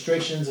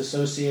restrictions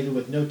associated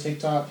with no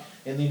TikTok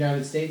in the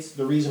United States.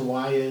 The reason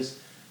why is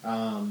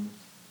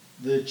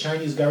the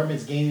Chinese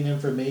government's gaining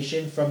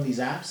information from these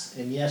apps,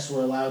 and yes,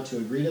 we're allowed to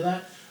agree to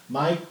that.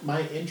 My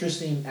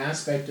interesting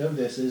aspect of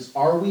this is,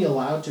 are we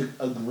allowed to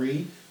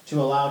agree to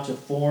allow to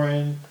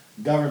foreign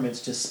governments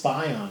to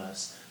spy on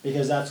us?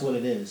 Because that's what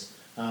it is.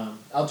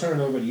 I'll turn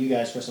it over to you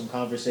guys for some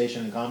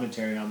conversation and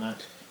commentary on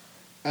that.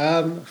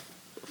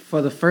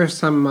 For the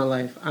first time in my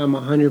life, I'm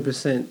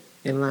 100%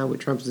 in line with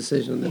Trump's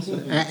decision on this.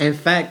 In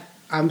fact,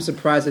 I'm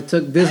surprised it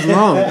took this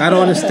long. I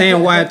don't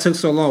understand why it took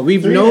so long.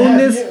 We've known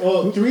this.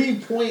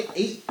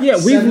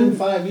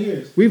 3.875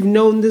 years. We've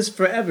known this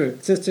forever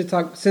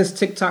since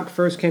TikTok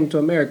first came to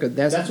America.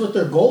 That's what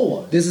their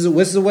goal was. This is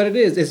what it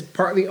is. It's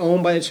partly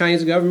owned by the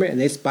Chinese government, and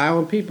they spy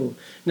on people.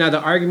 Now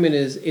the argument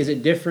is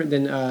it different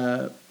than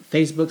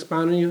Facebook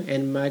spying on you?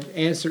 And my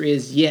answer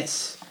is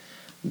yes,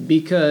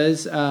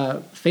 because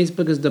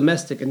Facebook is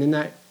domestic, and they're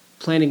not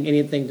planning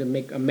anything to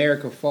make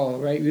America fall.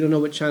 Right? We don't know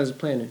what China's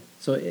planning.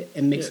 So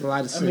it makes a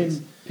lot of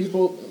sense. I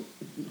mean,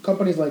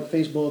 companies like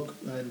Facebook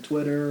and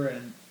Twitter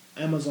and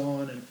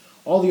Amazon and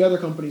all the other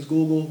companies,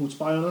 Google, who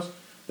spy on us,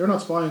 they're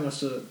not spying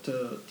us to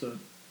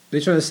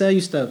they're trying to sell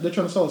you stuff. They're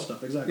trying to sell us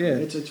stuff, exactly. Yeah.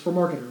 It's for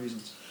marketing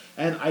reasons.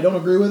 And I don't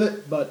agree with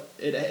it, but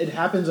it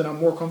happens, and I'm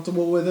more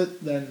comfortable with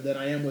it than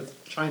I am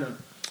with China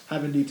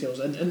having details.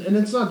 And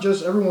it's not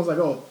just, everyone's like,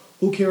 oh,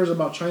 who cares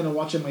about China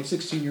watching my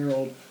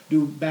 16-year-old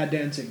do bad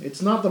dancing?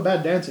 It's not the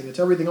bad dancing. It's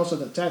everything else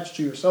that's attached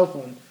to your cell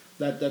phone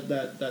that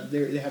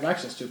they have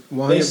access to.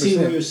 100%. They see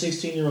where your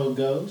 16-year-old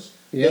goes.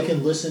 Yep. They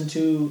can listen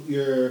to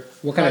your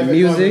what kind of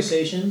music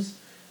conversations.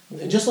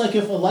 Just like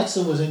if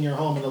Alexa was in your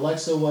home and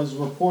Alexa was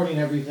reporting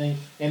everything,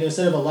 and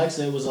instead of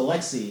Alexa, it was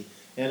Alexei,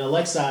 and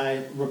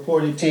Alexei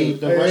reported to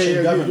the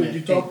Russian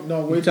government.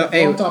 We're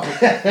talking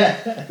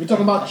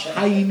about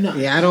China.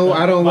 Yeah, I don't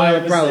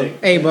want a problem.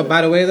 Hey, but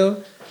by the way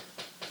though,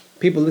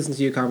 people listen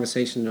to your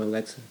conversation on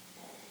Alexa.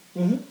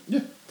 Mm-hmm.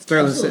 Yeah,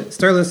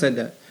 Sterling said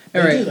that. All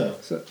right. Do though.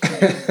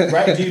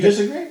 Right? Do you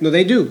disagree? No,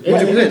 they do.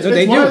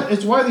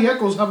 It's why the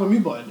Echoes have a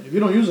mute button. If you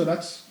don't use it,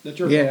 that's your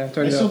fault. Yeah, I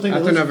turn it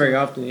on very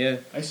often. Yeah.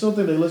 I still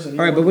think they listen.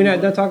 All right, but we're not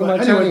done talking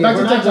about China. Back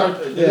to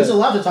TikTok. There's a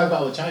lot to talk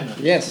about with China.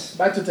 Yes.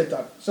 Back to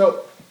TikTok.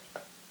 So,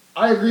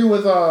 I agree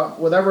with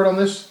Everett on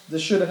this.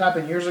 This should have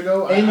happened years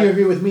ago. And you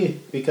agree with me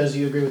because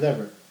you agree with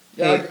Everett.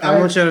 Yeah, hey, I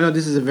want you to know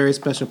this is a very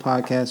special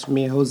podcast.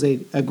 Me and Jose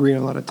agree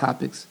on a lot of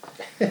topics.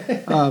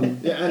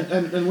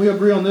 And we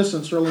agree on this,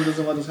 and Sterling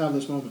doesn't let us have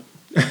this moment.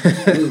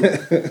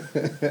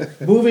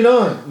 Moving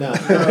on. No,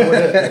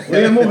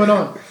 we're moving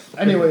on.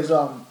 Anyways,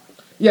 so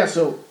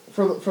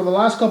for the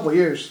last couple of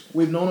years,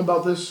 we've known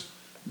about this.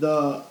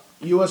 The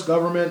U.S.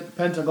 government,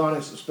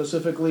 Pentagon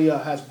specifically,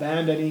 has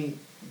banned any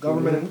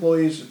government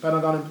employees,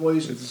 Pentagon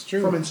employees,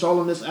 from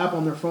installing this app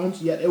on their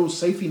phones. Yet it was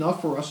safe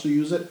enough for us to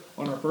use it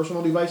on our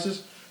personal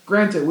devices.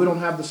 Granted, we don't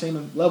have the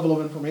same level of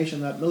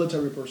information that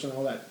military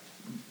personnel that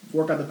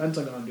work at the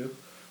Pentagon do.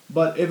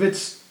 But if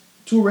it's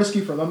too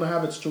risky for them to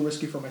have, it's too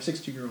risky for my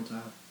 16-year-old to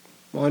have.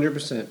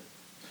 100%.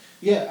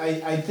 Yeah,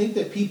 I think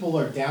that people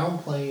are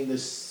downplaying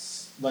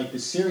this, like the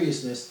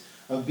seriousness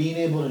of being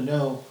able to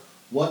know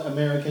what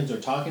Americans are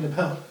talking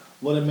about,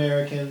 where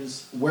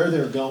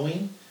they're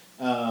going,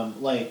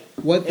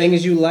 what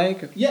things you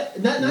like. Yeah,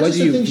 not what just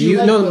do you the things view? you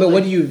like, No, but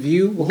what do you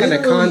view? What kind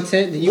of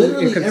content do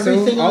you consume?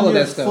 Everything all on of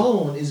your that stuff.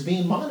 phone is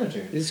being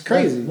monitored. It's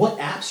crazy. Like, what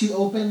apps you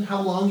open,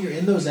 how long you're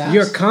in those apps.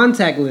 Your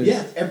contact list.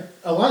 Yeah,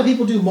 a lot of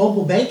people do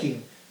mobile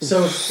banking.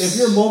 So if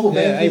you're mobile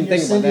banking, you're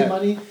sending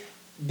money,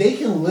 they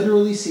can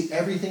literally see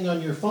everything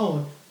on your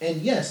phone And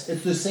yes,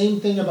 it's the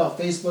same thing about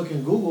Facebook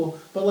and Google,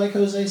 but like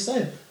Jose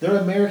said, they're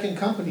American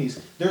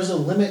companies. There's a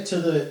limit to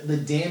the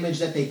damage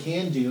that they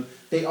can do.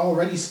 They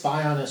already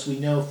spy on us, we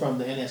know, from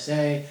the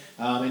NSA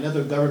and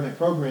other government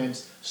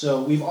programs.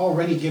 So we've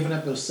already given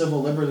up those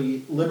civil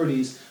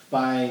liberties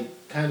by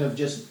kind of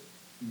just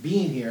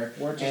being here.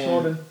 Word to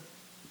And- Snowden.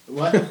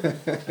 What?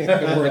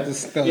 Word to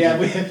Snowden. Yeah,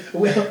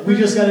 we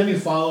just got a new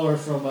follower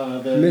from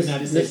the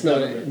United States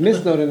government.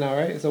 Miss Snowden now,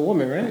 right? It's a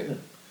woman, right?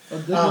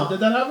 Did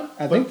that happen?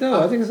 I think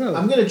so. I think so.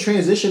 I'm going to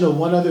transition to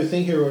one other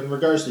thing here in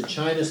regards to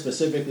China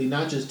specifically,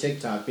 not just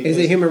TikTok. Is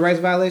it human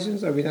rights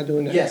violations? Or are we not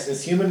doing that? Yes,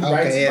 it's human Okay,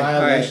 rights yeah,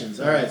 violations.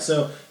 all right. All right.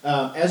 So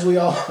as we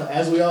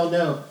all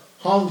know,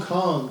 Hong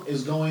Kong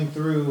is going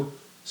through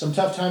some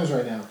tough times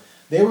right now.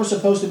 They were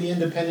supposed to be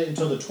independent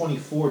until the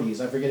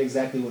 2040s. I forget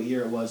exactly what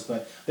year it was,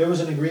 but there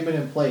was an agreement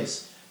in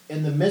place.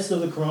 In the midst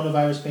of the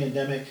coronavirus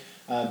pandemic,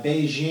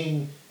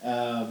 Beijing,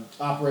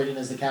 operating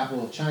as the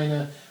capital of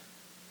China,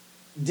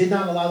 did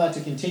not allow that to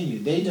continue.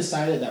 They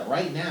decided that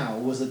right now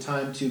was the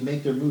time to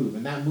make their move,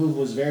 and that move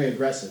was very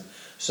aggressive.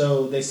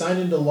 So they signed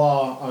into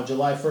law on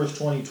July 1st,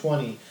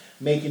 2020,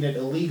 making it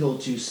illegal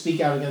to speak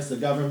out against the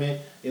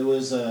government. It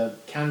was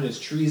counted as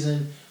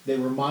treason. They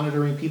were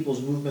monitoring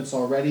people's movements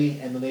already,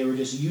 and then they were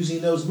just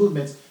using those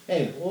movements.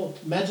 Hey, well,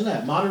 imagine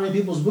that, monitoring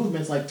people's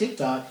movements like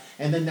TikTok,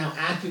 and then now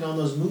acting on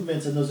those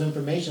movements and those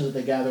information that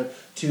they gathered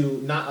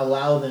to not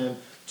allow them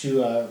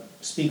to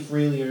speak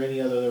freely or any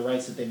other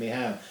rights that they may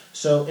have.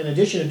 So in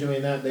addition to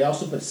doing that, they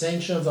also put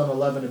sanctions on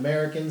 11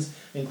 Americans,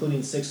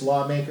 including 6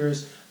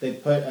 lawmakers. They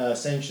put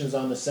sanctions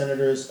on the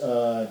senators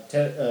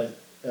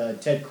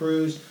Ted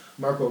Cruz,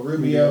 Marco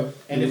Rubio.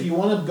 And if you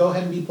want to go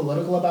ahead and be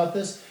political about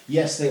this,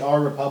 yes, they are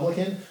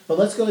Republican, but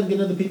let's go ahead and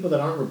get into the people that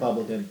aren't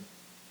Republican.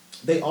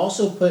 They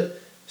also put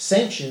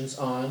sanctions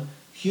on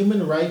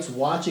Human Rights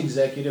Watch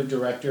Executive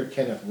Director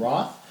Kenneth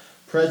Roth,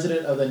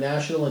 President of the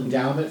National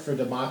Endowment for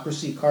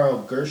Democracy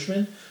Carl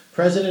Gershman,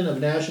 President of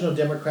National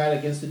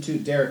Democratic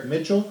Institute Derek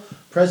Mitchell,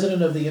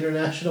 President of the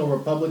International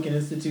Republican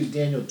Institute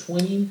Daniel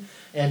Twining,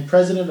 and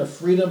President of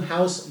Freedom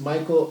House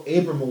Michael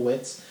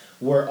Abramowitz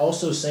were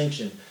also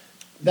sanctioned.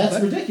 That's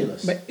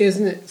ridiculous. But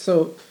isn't it?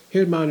 So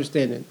here's my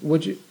understanding.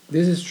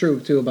 This is true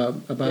too about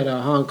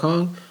Hong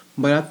Kong,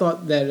 but I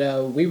thought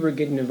that we were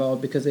getting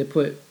involved because they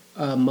put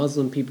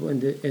Muslim people in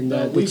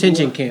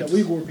detention camps.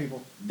 The Uyghur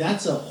people.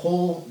 That's a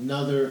whole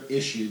nother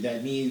issue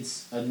that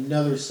needs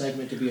another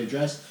segment to be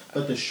addressed.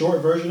 But the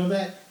short version of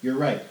that, you're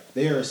right.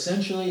 They are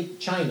essentially,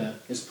 China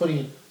is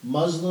putting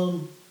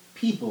Muslim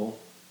people,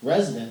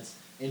 residents,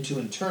 into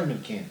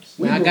internment camps.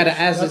 Now I gotta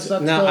ask That's- this.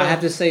 that's Now the- I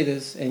have to say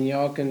this, and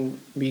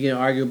we can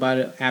argue about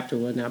it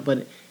afterward. Now,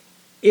 but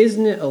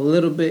isn't it a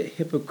little bit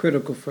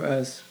hypocritical for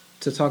us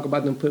to talk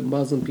about them put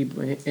Muslim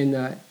people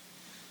in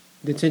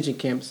detention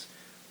camps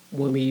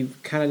when we've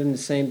kind of done the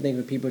same thing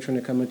with people trying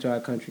to come into our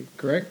country?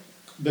 Correct?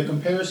 The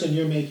comparison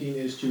you're making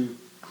is to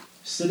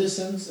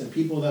citizens and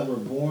people that were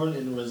born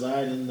and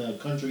reside in the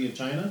country of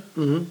China,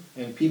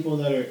 and people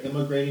that are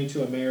immigrating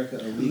to America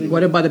illegally.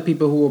 What about the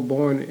people who were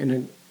born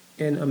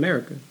in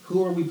America?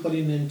 Who are we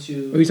putting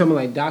into? Are we talking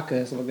about like DACA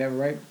and stuff like that,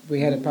 right? We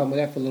had a problem with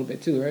that for a little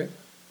bit too, right?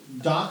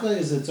 DACA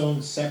is its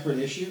own separate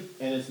issue,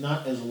 and it's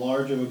not as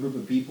large of a group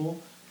of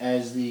people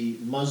as the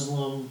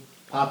Muslim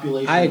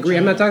population. I of agree.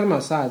 I'm not China. talking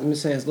about size. I'm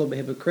just saying it's a little bit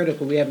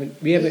hypocritical. We haven't.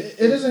 It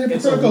isn't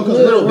It's a hypocritical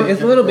little because bit.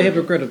 It's a little bit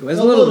hypocritical. It's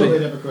a little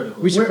bit.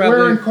 hypocritical. We should we're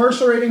probably.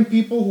 incarcerating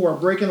people who are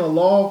breaking the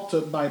law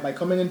by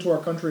coming into our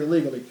country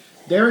illegally.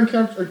 They're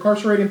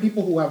incarcerating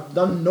people who have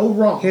done no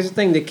wrong. Here's the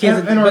thing: the kids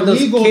and are but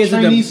those legal kids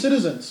at Chinese the,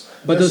 citizens.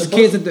 but They're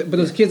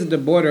those kids at the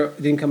border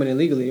didn't come in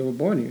illegally. They were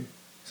born here.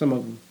 Some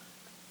of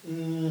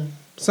them.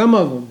 Some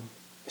of them.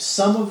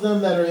 Some of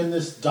them that are in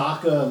this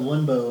DACA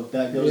limbo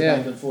that goes Yeah.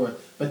 back and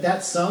forth. But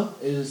that sum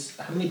is,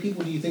 how many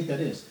people do you think that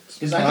is?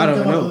 Because I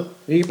don't come up know. with-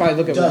 You can probably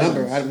look at the Dozens.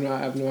 number. I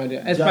have no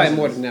idea. It's probably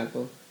more Dozens. than that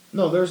though.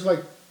 No, there's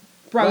like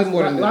Probably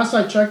more than that. Last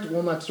I checked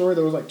on that story,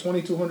 there was like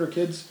 2,200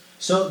 kids.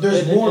 So there's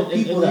And- more and-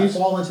 people and that these-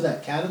 fall into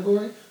that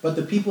category, but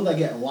the people that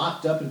get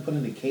locked up and put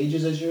into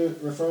cages, as you're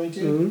referring to,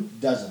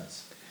 Mhm.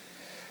 dozens.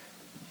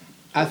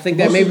 I think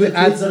that Most maybe of the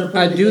kids that are put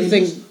I into do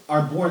cages think.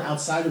 are born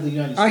outside of the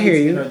United States. I hear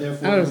you. And are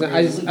therefore I understand.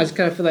 immigrated I just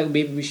kind of feel like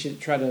maybe we should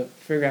try to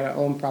figure out our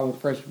own problem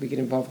first before we get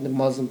involved in the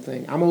Muslim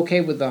thing. I'm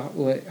okay with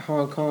with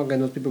Hong Kong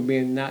and those people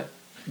being not.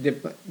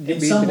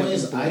 In some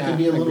ways, I can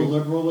be a little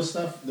liberal with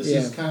stuff. This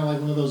is Yeah. kind of like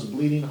one of those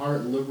bleeding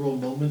heart liberal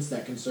moments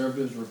that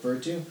conservatives refer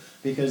to,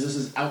 because this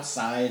is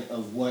outside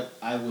of what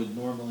I would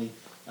normally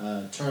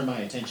turn my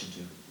attention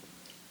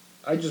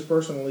to. I just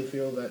personally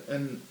feel that,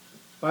 and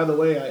by the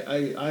way,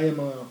 I am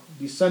a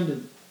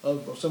descendant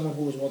of someone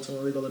who was once an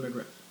illegal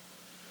immigrant.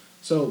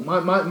 So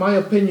my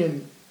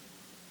opinion,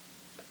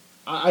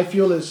 I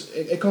feel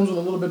it comes with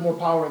a little bit more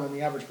power than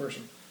the average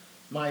person.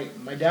 My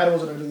dad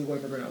was an illegal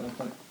immigrant at one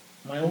point.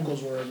 My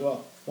uncles were as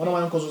well. One of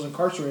my uncles was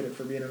incarcerated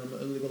for being an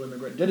illegal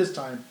immigrant, did his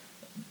time,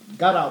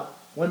 got out,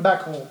 went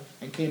back home,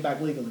 and came back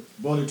legally.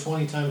 Voted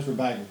 20 times for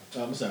Biden.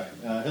 I'm sorry,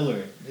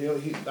 Hillary.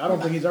 I don't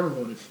think he's ever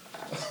voted.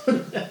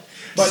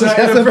 But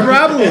that's a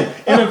problem.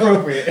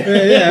 Inappropriate.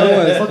 Yeah,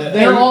 it was.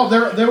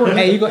 But they were.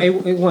 Hey,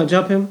 you want to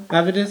jump him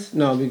after this?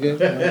 No, be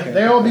good. Okay.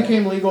 They all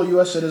became legal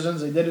U.S.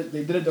 citizens. They did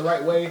it the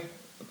right way.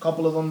 A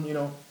couple of them,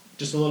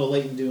 Just a little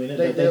late in doing it.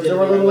 they but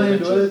were a little late in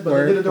doing it, but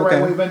Word. they did it the right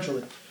Okay. way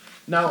eventually.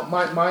 Now,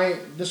 my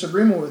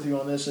disagreement with you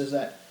on this is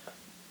that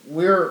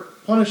we're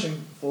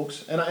punishing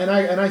folks, and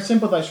I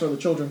sympathize for the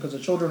children because the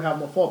children have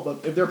no fault.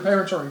 But if their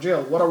parents are in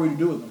jail, what are we to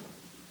do with them?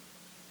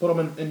 Put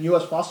them in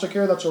U.S. foster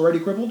care that's already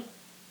crippled?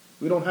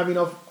 We don't have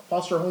enough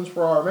foster homes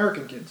for our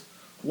American kids.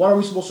 What are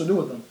we supposed to do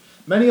with them?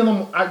 Many of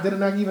them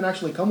didn't even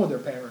actually come with their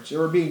parents. They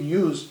were being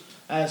used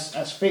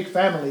as fake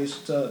families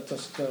to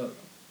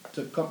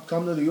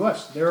come to the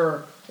U.S. They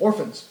were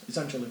orphans,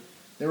 essentially.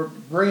 They were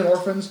bringing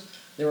orphans.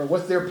 They were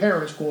with their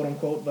parents, quote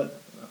unquote, but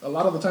a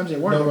lot of the times they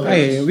weren't. No,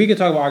 Hey, we could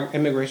talk about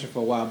immigration for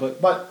a while,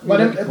 but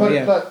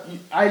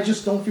I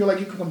just don't feel like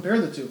you can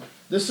compare the two.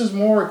 This is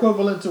more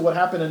equivalent to what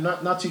happened in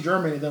Nazi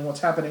Germany than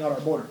what's happening at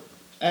our border.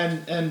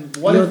 And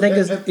what you don't think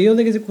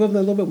it's equivalent a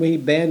little bit when he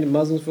banned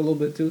Muslims for a little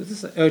bit too?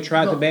 Or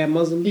tried to ban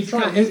Muslims? He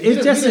tried.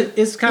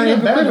 It's kind of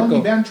hypocritical.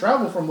 He banned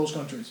travel from those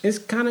countries. It's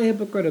kind of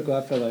hypocritical.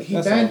 I feel like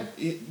He banned.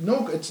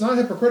 No, it's not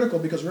hypocritical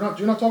because you're not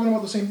talking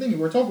about the same thing.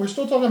 We're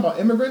still talking about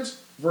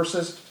immigrants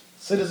versus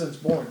citizens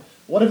born.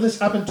 What if this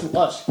happened to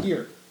us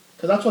here?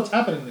 Because that's what's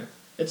happening there.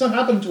 It's not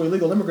happening to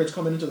illegal immigrants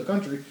coming into the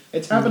country.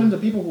 It's happening to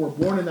people who were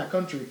born in that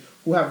country,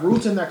 who have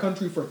roots in that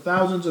country for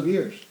thousands of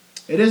years.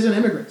 It isn't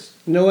immigrants.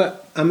 You know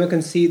what? I'm gonna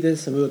concede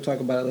this, and we'll talk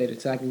about it later,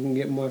 so I can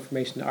get more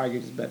information to argue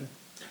this better.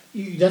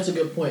 That's a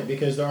good point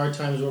because there are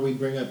times where we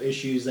bring up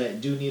issues that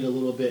do need a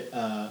little bit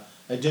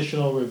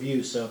additional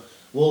review. So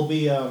we'll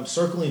be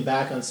circling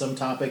back on some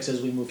topics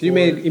as we move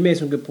forward. You made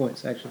some good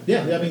points actually.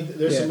 Yeah, I mean,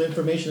 there's some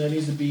information that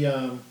needs to be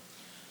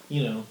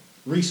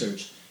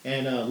researched.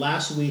 And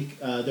last week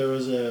there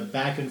was a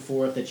back and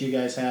forth that you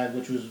guys had,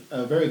 which was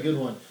a very good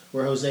one,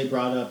 where Jose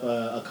brought up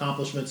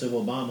accomplishments of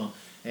Obama.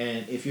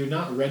 And if you're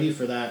not ready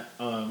for that,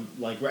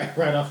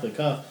 right off the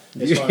cuff,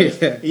 as far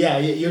as,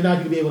 you're not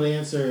going to be able to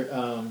answer,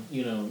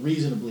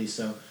 reasonably.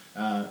 So,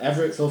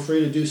 Everett, feel free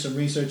to do some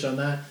research on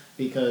that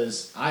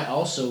because I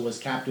also was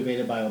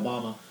captivated by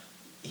Obama.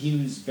 He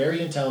was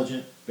very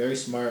intelligent, very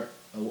smart,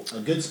 a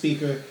good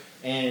speaker,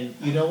 and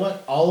you know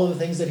what? All of the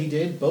things that he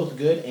did, both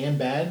good and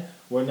bad,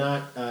 were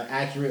not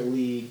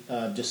accurately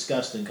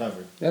discussed and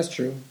covered. That's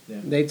true. Yeah.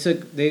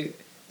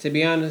 To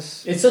be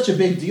honest, it's such a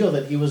big deal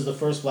that he was the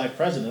first black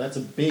president. That's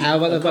a big. I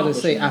was about to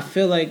say. I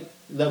feel like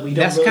that we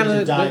don't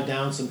really dive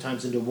down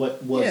sometimes into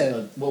what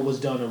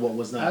was done or what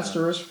was not.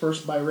 Asterisk,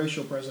 first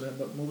biracial president,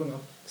 but moving on.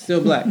 Still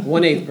black,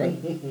 1/8, brother.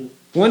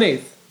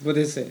 1/8. What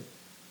they say.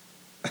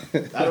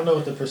 I don't know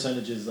what the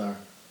percentages are.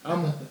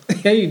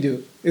 Yeah, you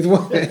do. It's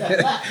one.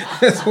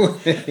 That's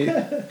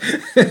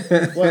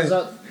 1/8. What is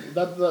that?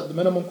 That the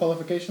minimum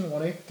qualification,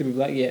 1/8? To be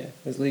black, yeah,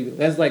 it's legal.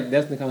 That's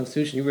the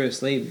Constitution. You were a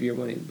slave if you're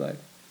 1/8 black.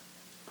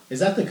 Is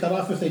that the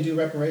cutoff if they do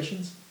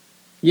reparations?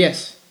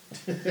 Yes.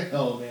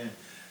 Oh man.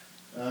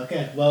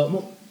 Okay. Well,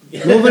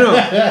 moving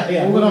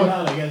on. Moving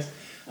on. I guess.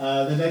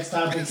 The next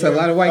topic. It's a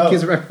lot of white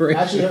kids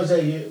reparations. Actually,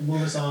 Jose, you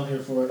move us on here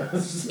for it.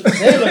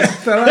 Save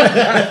us. Go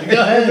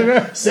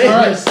ahead. Save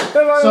us.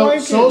 So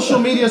social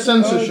media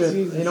censorship.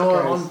 Jesus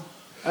Christ.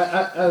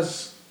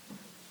 As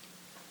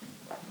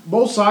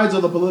both sides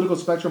of the political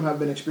spectrum have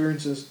been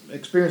experiences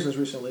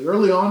recently.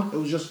 Early on, it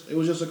was just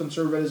the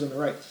conservatives and the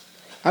right.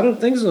 I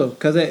don't think so,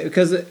 because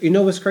you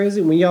know what's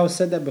crazy? When y'all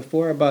said that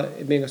before about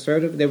it being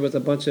assertive, there was a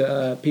bunch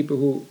of people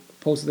who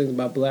posted things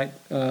about black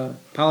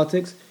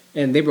politics,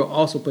 and they were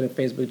also put in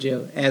Facebook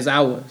jail, as I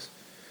was.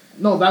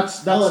 No,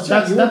 that's the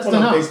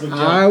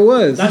now. I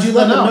was. Did you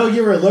let them know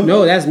you were a liberal?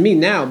 No, that's me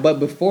now. But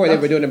before they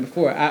were doing it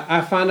before,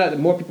 I found out that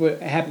more people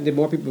happened to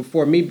more people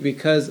before me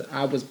because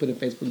I was put in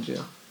Facebook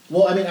jail.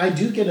 Well, I mean, I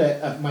do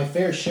get my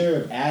fair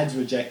share of ads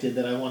rejected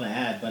that I want to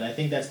add, but I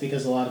think that's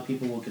because a lot of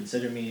people will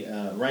consider me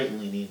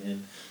right-leaning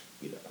and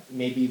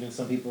maybe even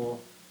some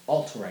people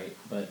alt-right,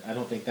 but I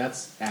don't think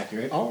that's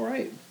accurate. All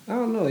right. I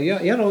don't know.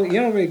 Y'all don't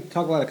really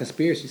talk a lot of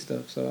conspiracy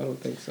stuff, so I don't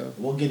think so.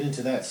 We'll get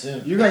into that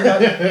soon. You guys,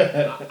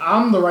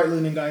 I'm the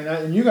right-leaning guy,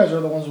 and you guys are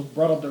the ones who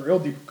brought up the real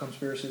deep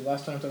conspiracy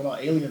last time, talking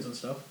about aliens and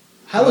stuff.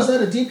 How is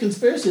that a deep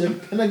conspiracy? The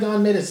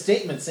Pentagon made a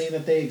statement saying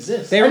that they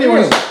exist.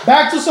 Anyways,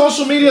 back to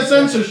social media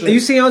censorship.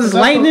 You see all this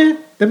lightning?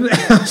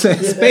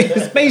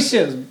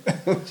 Spaceships.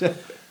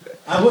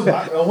 I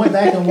went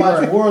back and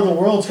watched War of the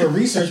Worlds for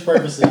research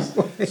purposes.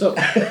 So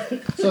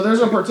there's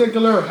a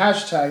particular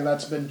hashtag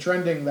that's been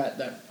trending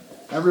that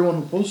everyone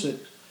who posts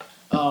it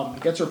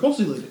gets their post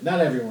deleted.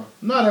 Not everyone.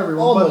 Not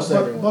everyone. Almost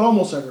everyone. But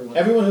almost everyone.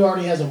 Everyone who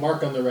already has a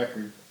mark on the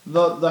record.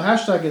 The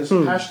hashtag is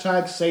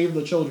hashtag Save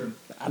the Children.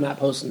 I'm not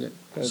posting it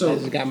because I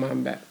just got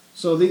mine back.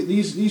 So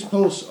these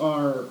posts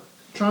are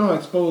trying to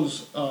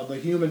expose the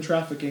human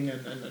trafficking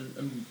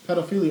and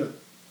pedophilia,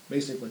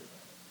 basically.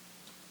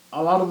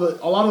 A lot of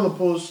the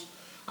posts,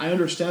 I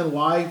understand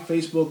why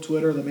Facebook,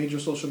 Twitter, the major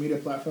social media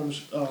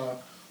platforms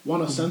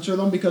want to censor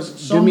them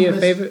because Do me a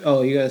favor.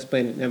 Oh, you gotta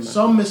explain it. Never mind.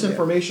 some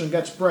misinformation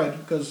gets spread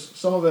because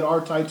some of it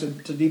are tied to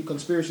deep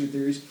conspiracy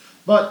theories,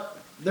 but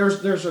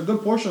there's a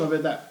good portion of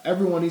it that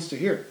everyone needs to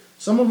hear.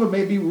 Some of it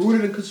may be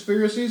rooted in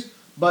conspiracies,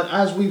 but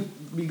as we've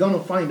begun to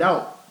find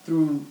out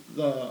through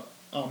the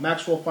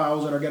Maxwell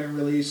files that are getting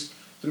released,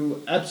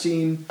 through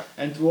Epstein,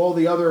 and through all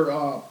the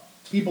other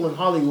people in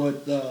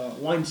Hollywood,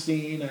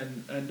 Weinstein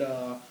and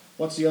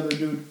what's the other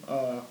dude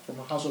from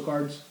House of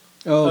Cards?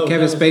 Oh,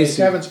 Kevin Spacey.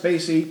 Kevin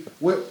Spacey.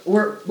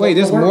 Wait,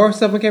 there's more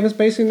stuff with Kevin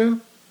Spacey now?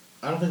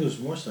 I don't think there's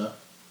more stuff.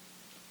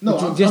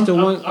 No, Just the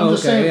one? I'm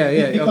just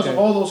saying because okay. of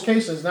all those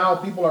cases. Now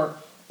people are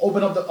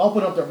open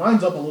up their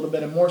minds up a little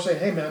bit and more saying,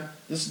 "Hey, man,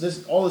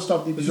 this all this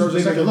stuff deserves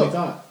a second look.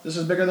 This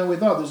is bigger than we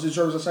thought. This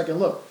deserves a second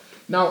look."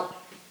 Now,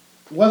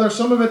 whether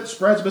some of it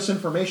spreads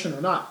misinformation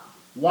or not,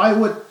 why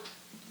would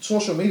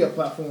social media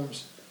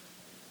platforms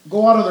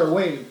go out of their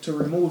way to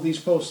remove these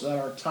posts that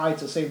are tied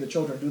to Save the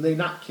Children? Do they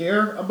not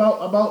care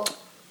about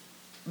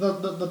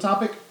the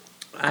topic?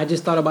 I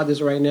just thought about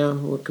this right now.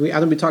 I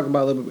know we talked about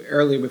it a little bit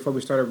earlier before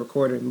we started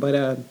recording,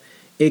 but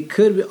it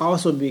could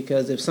also be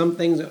because if some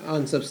things are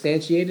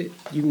unsubstantiated,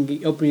 you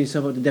can open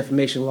yourself up to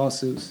defamation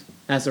lawsuits.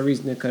 That's the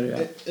reason to cut it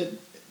out.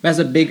 That's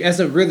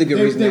a really good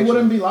reason. They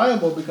wouldn't be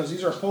liable because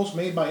these are posts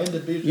made by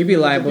individuals. You'd be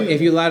liable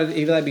if you let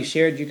it be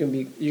shared. You can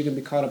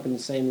be caught up in the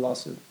same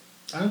lawsuit.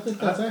 I don't think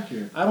that's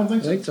accurate. I don't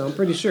think so. I think so. I'm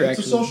pretty sure. It's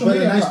actually. a social But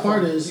media the nice platform.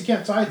 part is you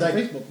can't tie it to like-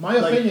 Facebook. My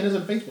opinion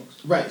isn't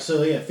Facebook's. Right,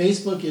 so yeah,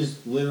 Facebook is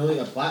literally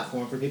a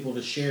platform for people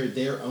to share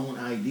their own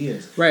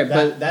ideas. Right,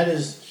 that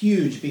is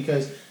huge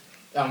because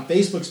on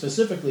Facebook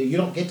specifically, you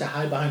don't get to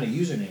hide behind a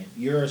username.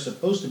 You're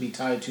supposed to be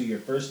tied to your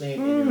first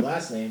name and your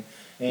last name.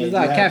 And There's a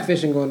lot of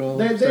catfishing going on.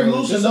 They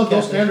loosened up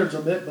those catfish. standards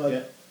a bit,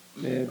 but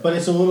Yeah. But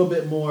it's a little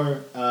bit more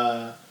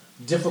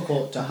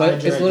difficult to But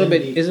hide your it's a little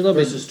bit- identity it's a little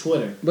bit- versus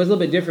Twitter. But it's a little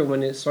bit different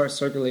when it starts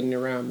circulating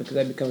around because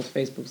that becomes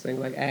Facebook's thing,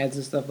 like ads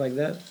and stuff like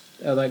that.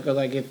 Or like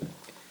if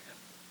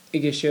it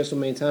gets shared so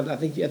many times, I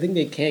think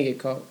they can get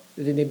caught.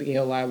 I think they be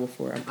held liable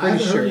for it. I'm I pretty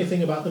haven't sure. heard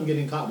anything about them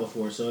getting caught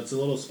before, so it's a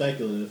little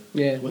speculative.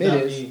 Yeah, without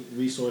it is. any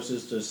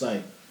resources to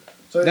cite.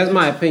 so That's it's-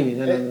 my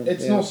opinion. I don't know.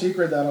 It's Yeah. no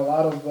secret that a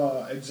lot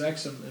of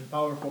execs and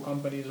powerful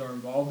companies are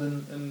involved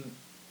in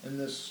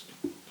this,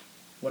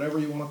 whatever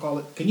you want to call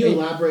it. Can you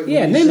elaborate?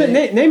 Yeah, when you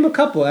say, name a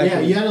couple. Yeah,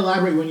 Actually. you gotta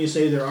elaborate when you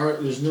say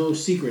there's no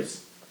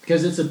secrets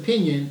because it's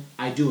opinion.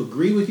 I do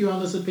agree with you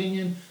on this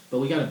opinion, but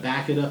we gotta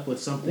back it up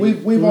with something.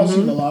 We've all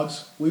seen the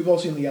logs. We've all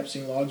seen the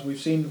Epstein logs. We've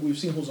seen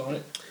who's on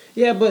it.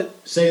 Yeah, but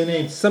Say the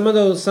name. some of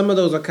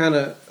those are kind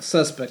of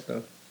suspect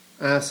though.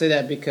 I say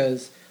that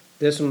because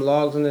there's some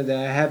logs in there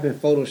that have been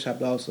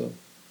photoshopped also.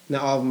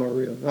 Not all of them are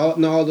real.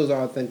 Not all those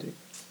are authentic.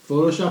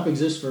 Photoshop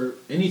exists for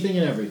anything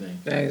and everything,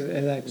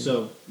 Exactly.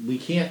 so we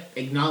can't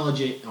acknowledge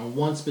it on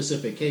one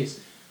specific case.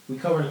 We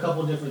covered a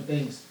couple different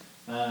things.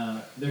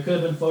 There could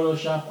have been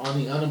Photoshop on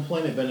the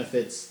unemployment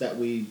benefits that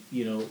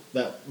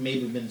that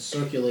maybe been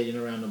circulating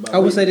around about. I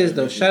would say this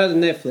though. Shout out to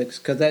Netflix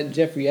because that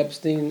Jeffrey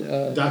Epstein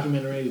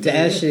documentary.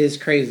 that shit is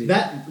crazy.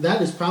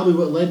 That is probably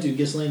what led to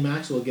Ghislaine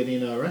Maxwell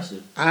getting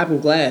arrested. I'm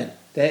glad.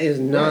 That is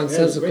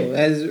nonsensical. great.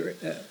 That is.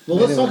 Well,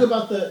 let's anyway. talk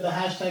about the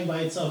hashtag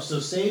by itself. So,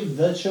 Save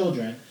the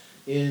Children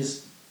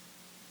is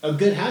a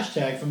good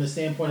hashtag from the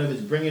standpoint of it's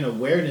bringing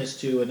awareness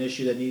to an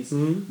issue that needs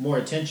more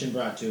attention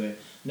brought to it.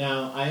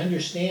 Now, I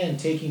understand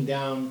taking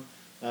down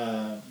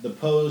the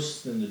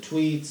posts and the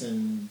tweets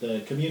and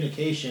the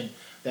communication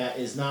that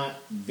is not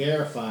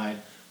verified,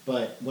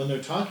 but when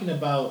they're talking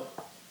about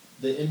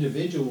the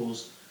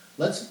individuals,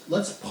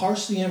 let's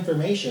parse the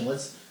information.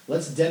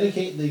 Let's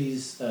dedicate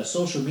these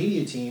social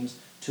media teams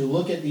to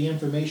look at the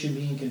information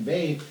being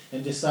conveyed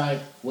and decide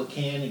what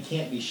can and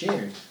can't be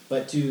shared.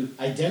 But to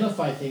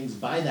identify things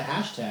by the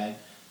hashtag,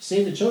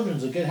 Save the Children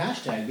is a good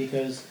hashtag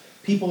because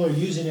people are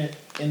using it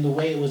in the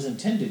way it was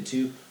intended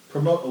to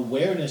promote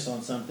awareness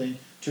on something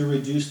to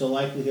reduce the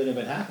likelihood of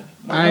it happening.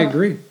 I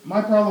agree.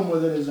 My problem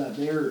with it is that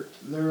they're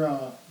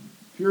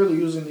purely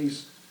using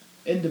these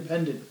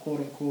independent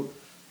quote unquote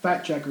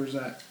fact checkers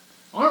that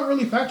aren't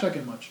really fact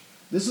checking much.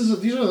 These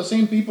are the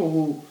same people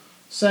who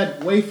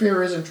said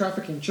Wayfair isn't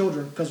trafficking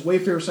children because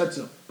Wayfair said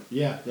so.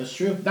 Yeah, that's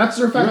true. That's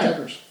their fact You're right.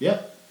 checkers.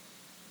 Yep.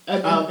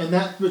 And In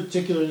that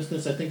particular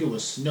instance, I think it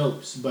was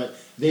Snopes, but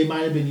they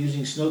might have been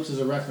using Snopes as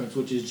a reference,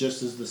 which is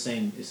just as the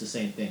same. It's the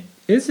same thing.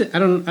 Is it? I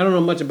don't know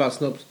much about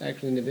Snopes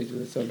actually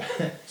individually. So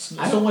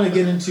I don't want to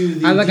get into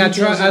the I details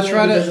try of it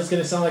to- because it's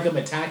going to sound like I'm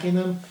attacking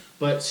them.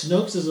 But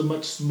Snopes is a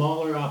much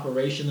smaller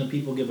operation than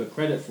people give it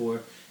credit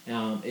for.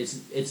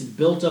 It's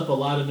built up a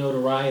lot of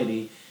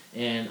notoriety,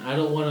 and I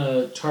don't want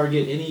to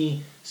target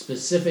any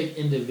specific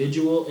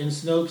individual in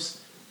Snopes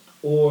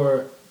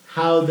or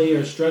how they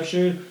are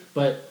structured,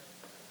 but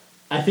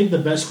I think the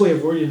best way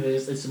of wording it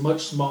is it's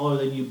much smaller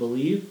than you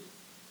believe.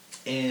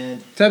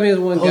 And tell me, there's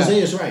one guy. Jose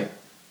is right.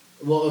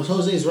 Well,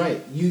 Jose is right.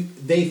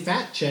 They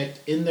fact checked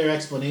in their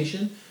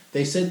explanation.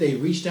 They said they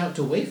reached out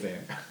to Wayfair.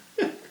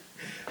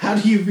 How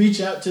do you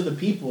reach out to the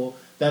people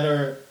that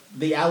are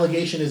the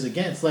allegation is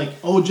against? Like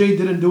OJ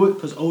didn't do it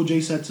because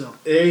OJ said so.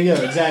 there you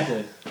go,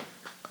 exactly.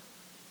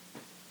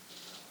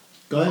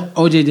 Go ahead.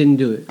 OJ didn't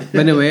do it.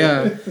 But anyway,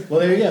 Well,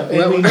 there you go.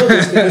 And we know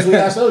this because we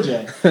asked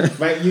OJ.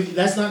 Right?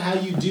 That's not how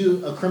you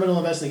do a criminal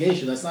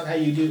investigation. That's not how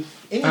you do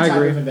any I type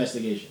agree. of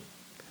investigation.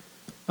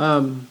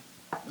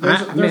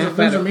 There's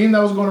a meme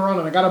that was going around,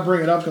 and I gotta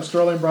bring it up because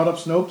Sterling brought up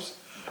Snopes.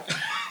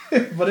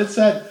 But it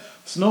said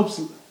Snopes,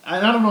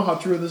 and I don't know how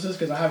true this is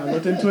because I haven't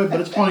looked into it,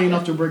 but it's funny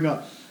enough to bring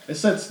up. It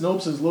said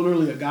Snopes is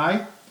literally a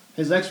guy,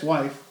 his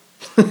ex-wife,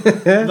 the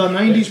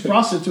 90s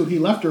prostitute he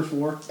left her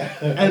for,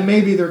 and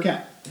maybe their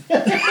cat.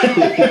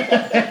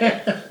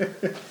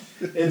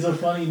 It's a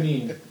funny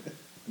meme.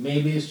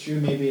 Maybe it's true,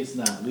 maybe it's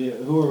not.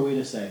 Who are we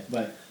to say?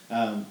 But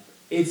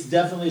it's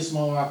definitely a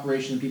smaller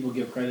operation than people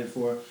give credit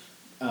for.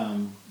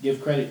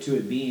 Give credit to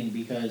it being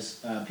because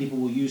people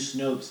will use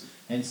Snopes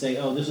and say,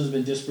 "Oh, this has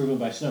been disproven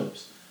by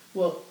Snopes."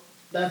 Well,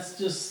 that's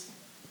just.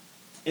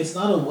 It's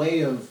not a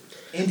way of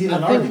ending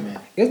an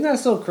argument. Isn't that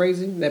so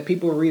crazy that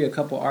people read a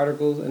couple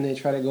articles and they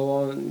try to go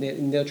on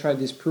and they'll try to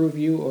disprove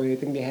you, or they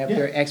think they have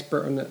their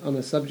expert on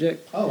the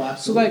subject? Oh,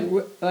 absolutely.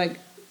 So like.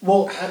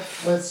 Well,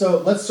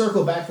 let's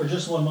circle back for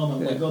just one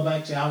moment. We'll go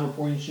back to how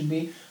reporting should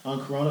be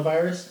on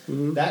coronavirus.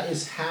 Mm-hmm. That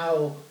is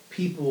how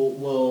people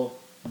will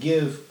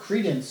give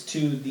credence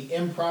to the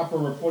improper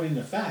reporting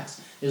of facts.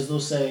 Is they'll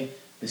say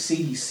the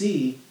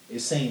CDC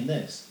is saying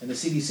this, and the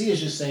CDC is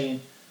just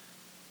saying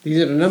These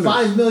are the numbers.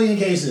 5 million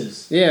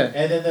cases. Yeah.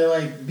 And then they're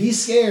like, be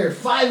scared.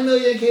 5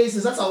 million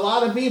cases. That's a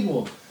lot of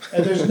people.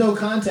 And there's no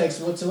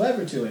context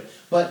whatsoever to it.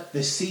 But the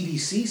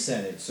CDC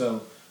said it,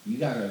 so you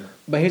gotta.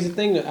 But here's the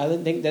thing: I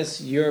don't think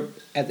that's your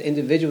as the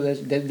individual.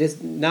 That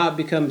this now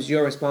becomes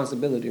your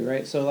responsibility,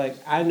 right? So, like,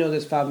 I know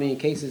there's 5 million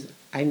cases.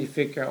 I need to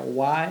figure out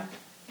why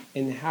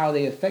and how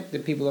they affect the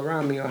people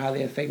around me, or how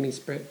they affect me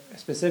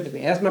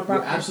specifically. That's my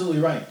problem. You're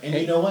absolutely right. And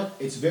you know what?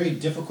 It's very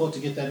difficult to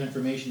get that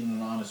information in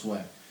an honest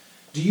way.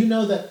 Do you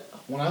know that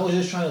when I was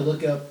just trying to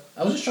look up,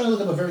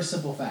 a very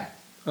simple fact.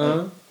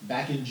 Uh-huh.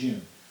 Back in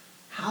June,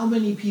 how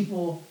many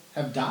people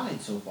have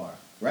died so far?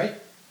 Right?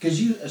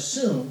 Because you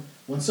assume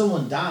when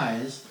someone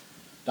dies,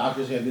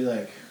 doctors are gonna be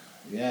like,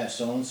 "Yeah,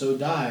 so and so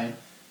died.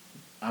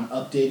 I'm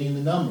updating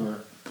the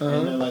number." Uh-huh.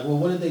 And they're like, "Well,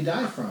 what did they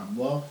die from?"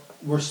 Well,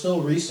 we're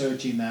still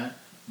researching that,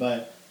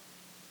 but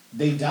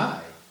they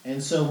died.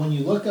 And so when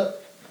you look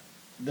up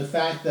the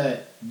fact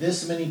that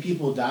this many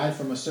people died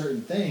from a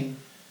certain thing,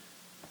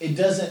 it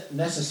doesn't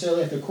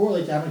necessarily have to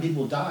correlate to how many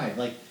people died.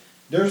 Like,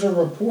 there's a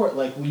report,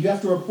 like, you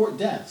have to report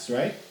deaths,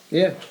 right?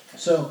 Yeah.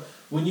 So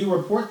when you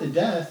report the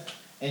death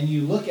and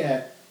you look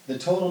at the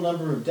total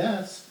number of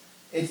deaths,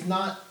 it's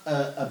not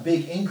a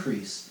big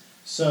increase.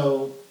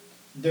 So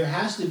there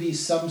has to be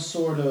some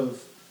sort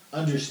of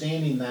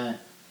understanding that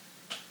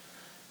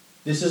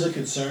this is a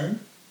concern,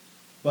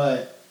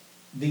 but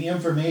the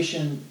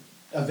information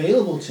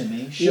available to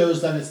me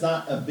shows that it's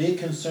not a big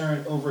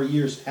concern over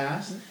years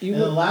past. And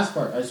the last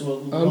part,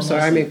 I'm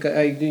sorry. I mean,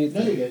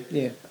 no, you're good.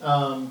 Yeah.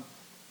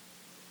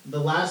 The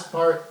last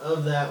part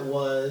of that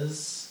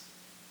was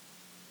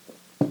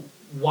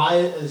why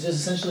is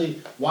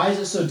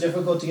it so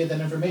difficult to get that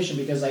information?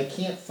 Because I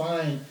can't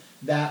find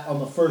that on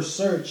the first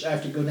search. I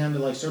have to go down to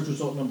like search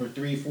result number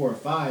 3, 4, or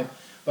 5,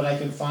 but I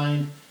can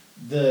find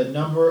the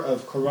number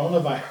of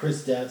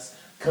coronavirus deaths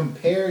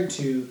compared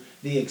to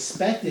the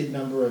expected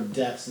number of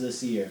deaths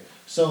this year.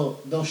 So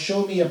they'll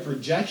show me a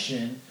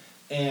projection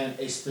and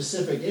a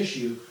specific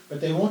issue, but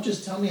they won't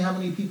just tell me how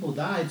many people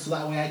died, so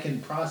that way I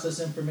can process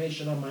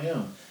information on my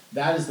own.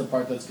 That is the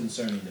part that's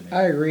concerning to me.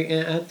 I agree,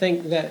 and I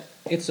think that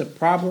it's a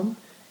problem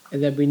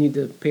and that we need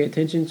to pay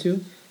attention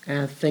to. And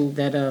I think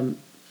that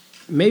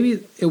maybe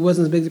it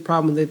wasn't as big a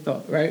problem as they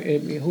thought, right? I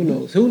mean, who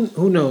knows?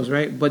 Who knows,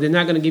 right? But they're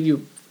not going to give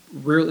you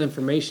real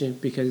information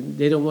because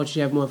they don't want you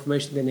to have more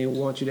information than they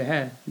want you to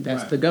have.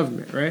 That's Right. the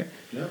government, right?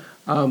 Yep.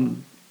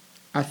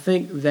 I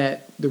think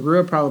that the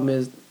real problem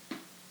is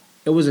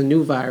it was a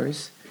new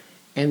virus,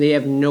 and they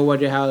have no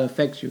idea how it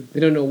affects you. They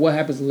don't know what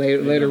happens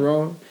later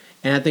on.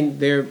 And I think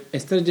they're,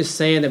 instead of just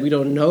saying that we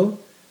don't know,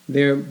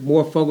 they're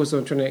more focused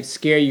on trying to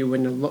scare you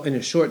in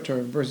the short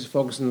term versus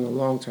focusing on the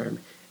long term.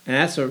 And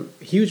that's a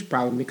huge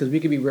problem because we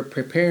could be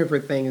preparing for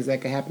things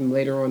that could happen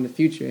later on in the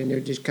future, and they're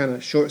just kind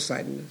of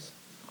short-sighted us.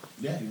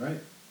 Yeah, you're right.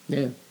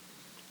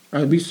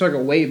 Yeah. We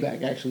circle way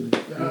back, actually.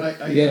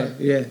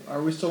 Yeah.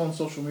 Are we still on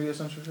social media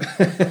censorship?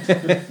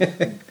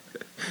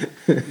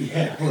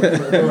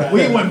 Yeah,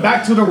 We went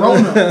back to the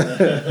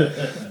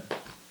Rona.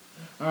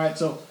 All right,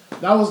 so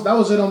that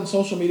was it on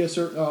social media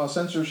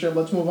censorship.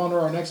 Let's move on to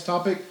our next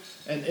topic,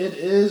 and it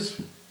is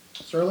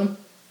Sterling.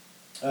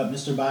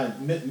 Mr.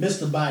 Biden.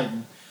 Mr.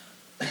 Biden.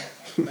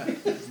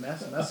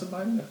 Massa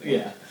Biden.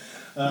 Yeah.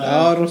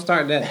 No, don't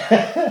start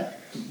that.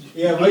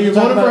 Yeah. Are you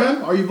voting for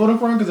him? Are you voting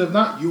for him? Because if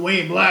not, you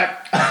ain't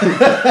black.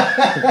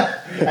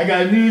 I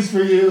got news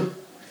for you.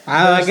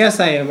 I guess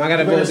I am. I got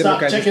to Better vote stop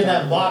Democrat. checking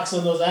that box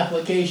on those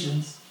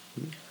applications.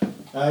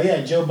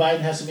 Joe Biden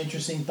has some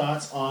interesting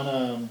thoughts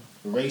on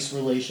race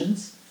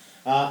relations.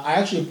 I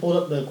actually pulled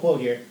up the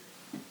quote here.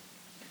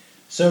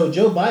 So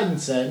Joe Biden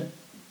said,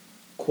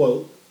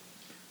 quote,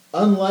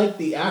 "Unlike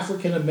the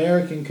African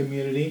American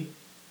community,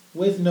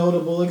 with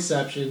notable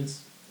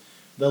exceptions,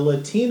 The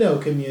Latino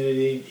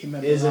community He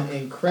meant is an rock.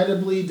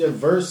 incredibly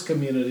diverse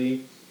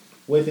community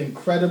with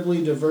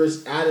incredibly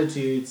diverse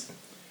attitudes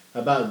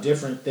about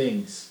different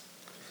things.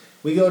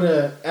 We go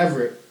to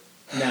Everett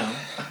now.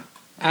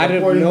 I have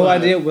Reporting no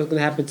live. idea what's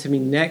gonna happen to me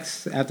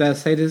next after I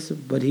say this,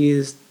 but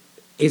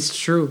it's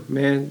true,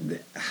 man.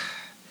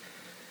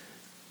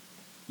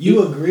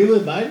 You agree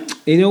with Biden?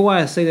 You know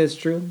why I say that's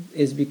true?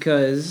 Is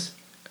because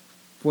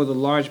for the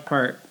larger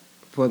part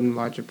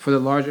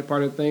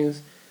of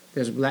things,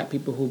 there's black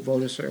people who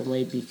vote a certain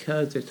way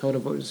because they're told to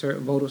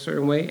vote a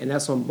certain way, and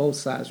that's on both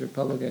sides,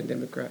 Republican and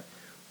Democrat.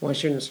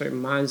 Once you're in a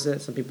certain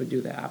mindset, some people do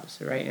the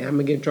opposite, right? And I'm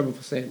gonna get in trouble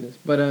for saying this,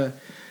 but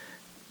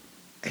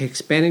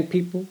Hispanic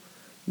people,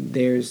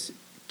 there's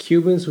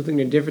Cubans who think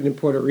they're different than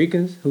Puerto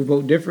Ricans who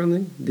vote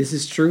differently. This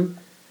is true.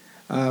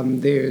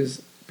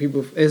 There's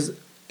people. There's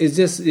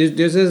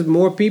just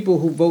more people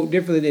who vote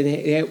differently.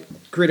 They have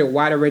create a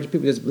wider range of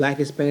people. There's black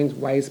Hispanics,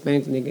 white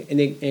Hispanics, and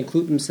they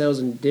include themselves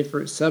in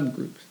different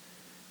subgroups.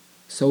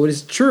 So it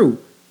is true.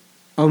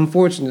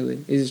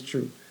 Unfortunately, it is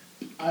true.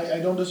 I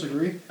don't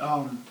disagree.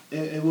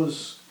 It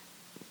was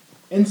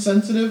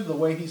insensitive the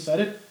way he said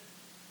it,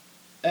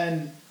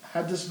 and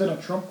had this been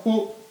a Trump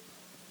quote,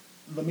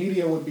 the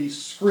media would be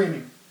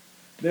screaming.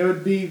 There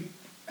would be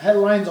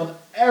headlines on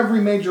every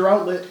major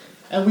outlet,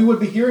 and we would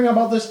be hearing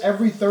about this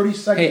every 30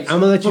 seconds. Hey, I'm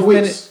gonna let for you weeks.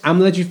 finish. I'm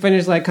gonna let you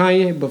finish like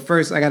Kanye, but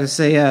first I gotta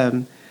say,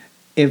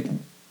 if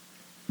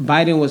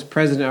Biden was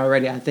president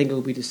already, I think it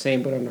would be the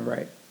same, but on the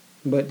right.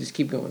 But just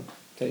keep going.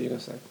 Tell you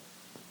gonna say.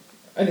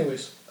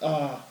 Anyways,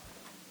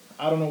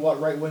 I don't know what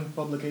right-wing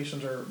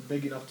publications are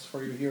big enough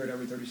for you to hear it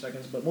every 30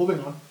 seconds, but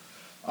moving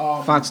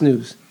on. Fox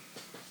News.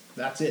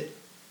 That's it.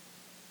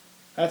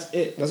 That's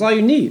it. That's all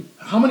you need.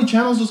 How many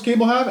channels does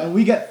cable have? And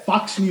we get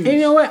Fox News. And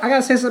you know what? I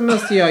gotta say something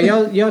else to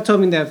y'all. Y'all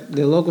told me that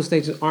the local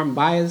stations aren't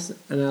biased,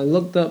 and I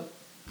looked up,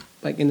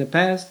 like in the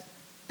past,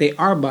 they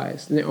are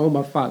biased, and they're owned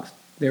by Fox.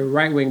 They're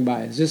right-wing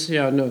biased. Just so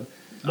y'all know.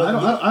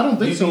 I don't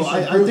think You so. need some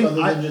I proof think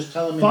other than just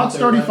telling me Fox that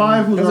they're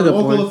 35, who's That's our a good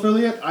local point.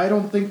 affiliate, I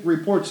don't think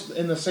reports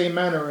in the same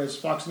manner as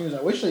Fox News.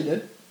 I wish they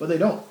did, but they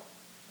don't.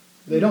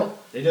 They don't.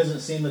 It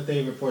doesn't seem that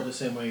they report the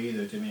same way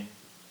either to me.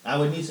 I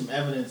would need some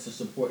evidence to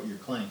support your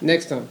claim.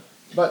 Next time.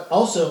 But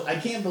Also, I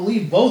can't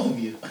believe both of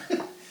you.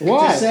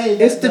 Why? To say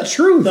that It's the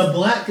truth. The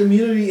black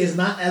community is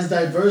not as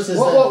diverse as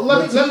Well, the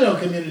let me- Latino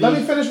community. let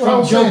me finish what I From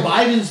was Joe saying.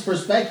 Biden's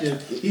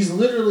perspective, he's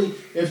literally,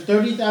 if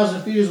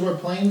 30,000 feet is where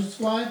planes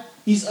fly,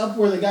 he's up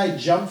where the guy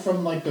jumped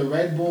from like the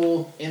Red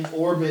Bull in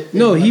orbit.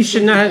 No, in, he like,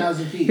 should not have.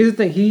 50,000 feet. Here's the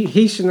thing.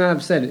 He should not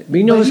have said it. But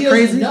you know But what's he doesn't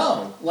crazy?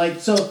 know. Like,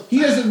 so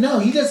he doesn't know.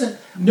 He doesn't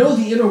know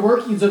the inner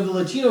workings of the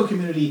Latino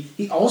community.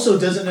 He also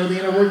doesn't know the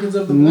inner workings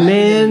of the black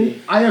Man.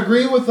 community. I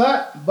agree with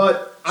that.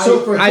 But So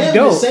for I him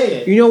don't. to say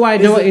it, You know why I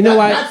is don't- that- you know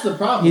why- that's the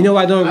problem. you know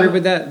why I don't agree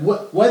with that?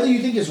 Whether you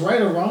think it's right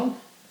or wrong,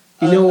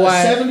 You know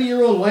why- a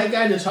 70-year-old white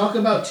guy to talk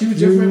about two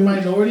different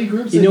minority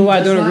groups. You that know he why I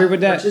does don't not agree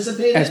with that?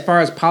 participate As in?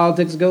 far as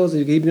politics goes,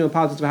 he's been in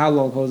politics for how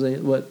long, Jose?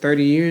 What,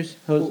 30 years?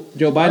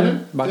 Joe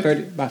Biden? About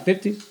 30, about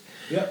 50?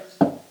 Yep.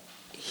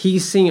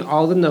 He's seen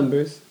all the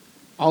numbers,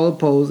 all the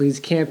polls. He's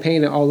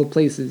campaigned at all the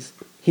places.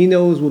 He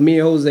knows what me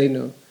and Jose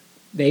know.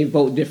 They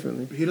vote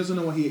differently. he doesn't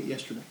know what he ate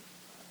yesterday.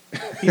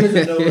 He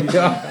doesn't know what he's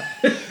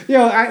doing.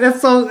 Yo,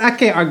 I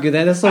can't argue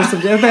that. That's so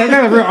subjective. That's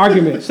not a real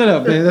argument. Shut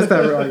up, man. That's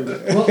not a real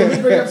argument. Well, let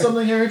me bring up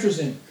something here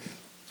interesting.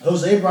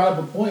 Jose brought up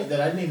a point that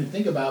I didn't even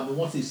think about, but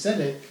once he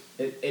said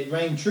it, it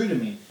rang true to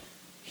me.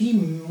 He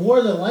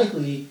more than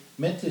likely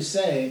meant to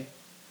say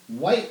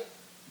white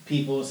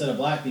people instead of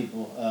black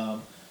people.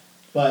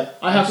 But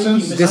I have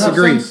think he since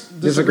Disagree. disagree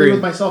Disagree.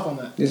 with myself on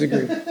that.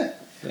 Disagree. Yeah,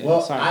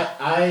 Well, sorry.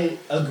 I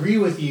agree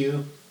with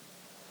you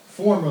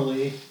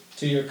formally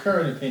to your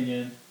current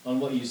opinion on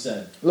what you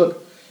said.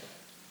 Look,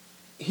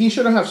 he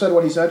shouldn't have said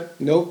what he said,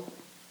 Nope.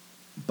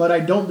 but I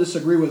don't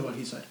disagree with what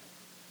he said.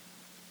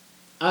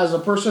 As a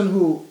person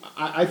who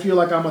I feel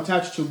like I'm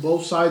attached to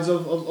both sides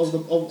of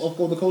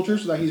the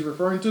cultures that he's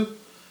referring to,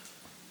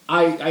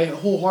 I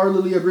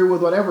wholeheartedly agree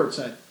with whatever it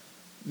said.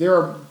 There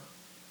are,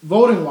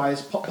 voting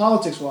wise,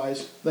 politics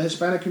wise, the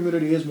Hispanic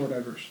community is more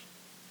diverse.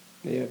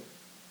 Yeah.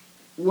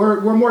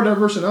 We're more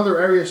diverse in other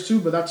areas too,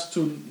 but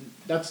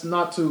that's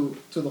not to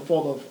the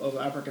fault of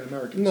African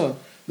Americans. No.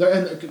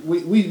 And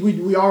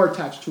we are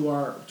attached to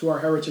our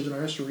heritage and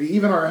our history.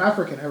 Even our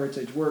African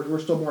heritage, we're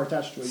still more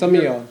attached to it. Some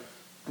of y'all.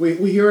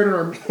 We hear it in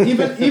our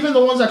even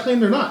the ones that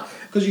claim they're not,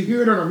 because you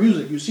hear it in our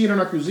music, you see it in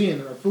our cuisine,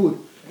 in our food,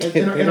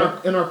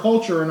 in our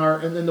culture,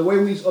 and in the way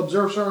we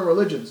observe certain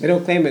religions. They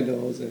don't claim it though,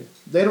 Jose.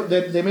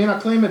 They may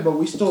not claim it, but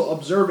we still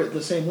observe it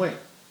the same way.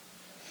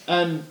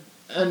 And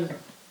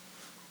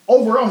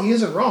overall, he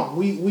isn't wrong.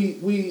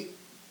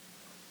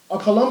 A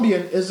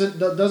Colombian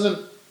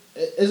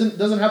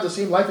doesn't have the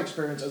same life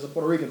experience as a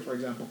Puerto Rican, for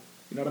example.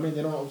 You know what I mean?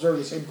 They don't observe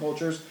the same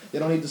cultures. They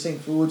don't eat the same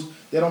foods.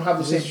 They don't have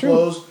the This same is true.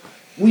 clothes.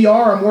 We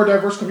are a more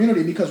diverse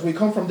community because we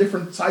come from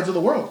different sides of the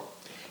world.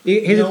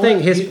 Here's You know the thing: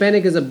 what?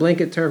 Hispanic is a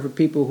blanket term for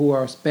people who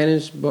are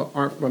Spanish but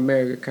aren't from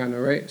America, kind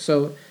of, right?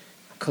 So,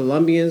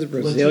 Colombians, Latino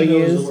is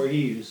Brazilians. the word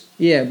he used.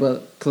 Yeah,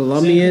 but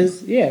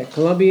Colombians,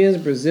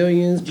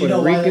 Brazilians, Do you Puerto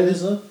know why that Ricans.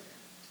 is, though?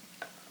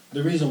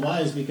 The reason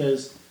why is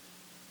because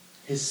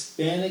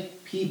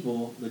Hispanic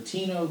people,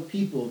 Latino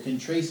people, can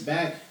trace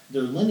back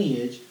their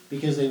lineage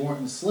because they weren't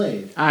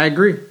enslaved. I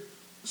agree.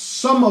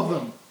 Some of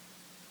them.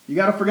 You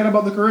got to forget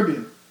about the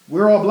Caribbean.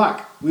 We're all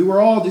black. We were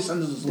all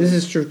descendants of slaves.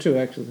 This is true too,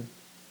 actually.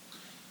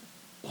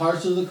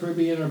 Parts of the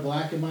Caribbean are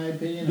black, in my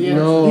opinion. The-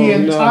 No, the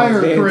entire the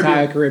Caribbean.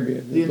 entire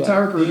Caribbean. The is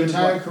entire black. The Caribbean.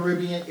 entire is black.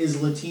 Caribbean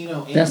is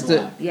Latino and That's the-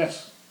 black.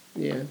 Yes.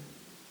 Yeah.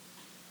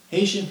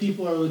 Haitian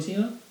people are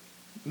Latino?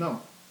 No.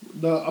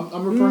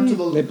 I'm referring to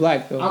They're the.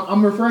 black though.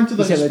 I'm referring to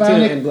the He said Latino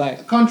Hispanic and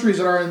black. countries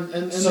that are in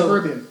the So-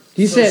 Caribbean.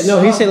 He So said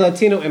no. He some- said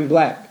Latino and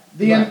black.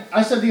 Right.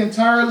 I said the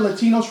entire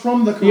Latinos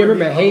from the You Caribbean.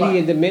 remember are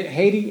Haiti black. and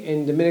Haiti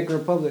and Dominican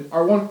Republic,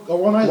 are one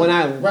island. one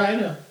island. Right, I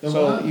know.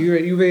 So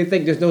you really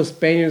think there's no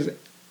Spaniards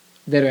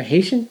that are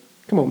Haitian?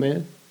 Come on,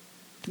 man.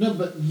 No,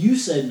 but you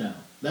said no.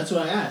 That's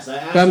what I asked. I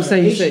asked But I'm are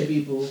saying you Haitian said-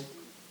 people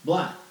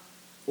black?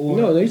 Or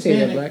No, they say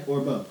they're Hispanic, black. or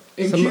both.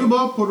 In Some-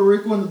 Cuba, Puerto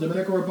Rico, and the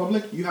Dominican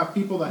Republic, you have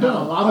people that have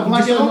a lot of I'm black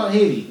just in talking them. about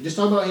Haiti. Just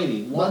talking about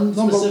Haiti. One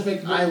No, but-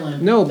 specific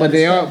island. No, that but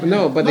they is are Hispanic.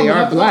 no, but No, they are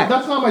that's black.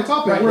 That's not my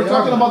topic. Right, We're they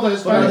talking are about the black. But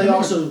Hispanic. are they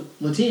community.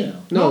 also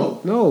Latino?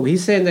 No.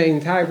 He's saying the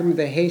entire group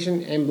they're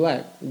Haitian and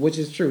black, which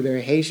is true. They're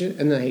Haitian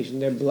and not Haitian.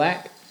 They're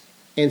black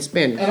and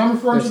Spanish. And I'm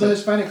referring to the That's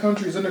Hispanic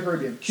countries in the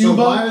Caribbean: So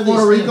Cuba, why are they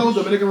Puerto Rico, Spanish?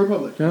 Dominican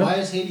Republic. Huh? Why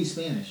is Haiti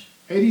Spanish?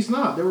 Haiti's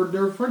not. They were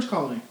a French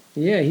colony.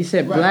 Yeah, he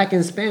said Right. black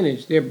and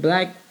Spanish. They're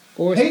black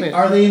or Hey, Spanish.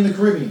 Are they in the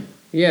Caribbean?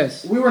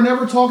 Yes. We were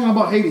never talking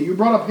about Haiti. You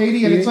brought up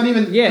Haiti, and You- it's not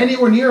even yeah.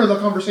 anywhere near the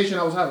conversation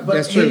I was having. But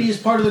That's true. Haiti is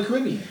part of the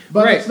Caribbean.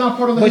 But Right. it's not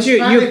part of the But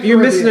Hispanic you're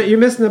missing Caribbean. you're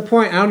missing the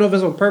point. I don't know if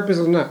it's on purpose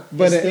or not.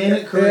 But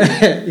Hispanic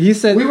Caribbean. he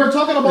said We were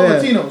talking about Yeah.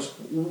 Latinos.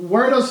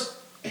 Where does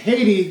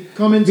Haiti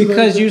come into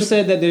because the, you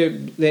said that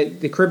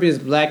the Caribbean is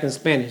black and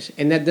Spanish,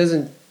 and that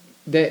doesn't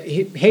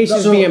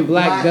Haitians So, being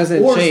black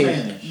doesn't or change.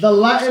 Spanish. the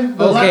Latin?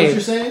 The Okay. Latin, What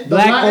you're saying? the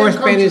Black Latin or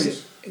Spanish.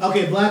 countries.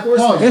 Okay, black or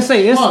Pause.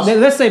 Spanish.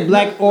 Let's say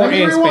black or let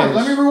me and rewind. Spanish.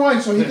 Let me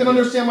rewind so he can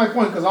understand my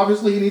point because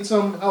obviously he needs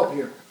some help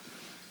here.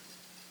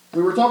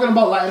 We were talking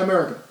about Latin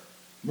America,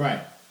 Right.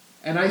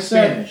 and I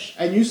said, Spanish.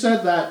 and you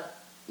said that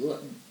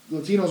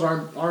Latinos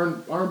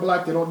aren't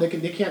black.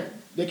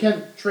 They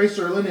can't trace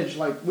their lineage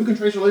like we can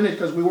trace our lineage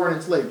because we weren't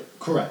enslaved.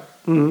 Correct.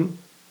 Mm-hmm.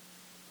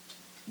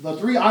 The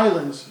three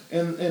islands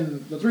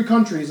in the three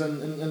countries in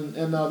the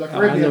I know where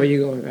Caribbean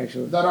you're going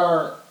actually. that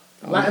are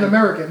Latin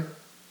American.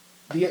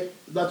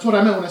 That's what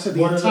I meant when I said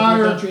the What are the three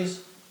entire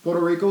countries? Puerto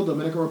Rico,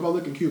 Dominican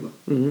Republic, and Cuba.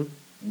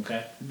 Mm-hmm.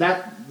 Okay.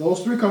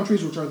 Those three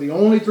countries, which are the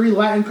only three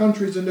Latin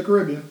countries in the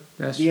Caribbean,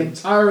 That's the true.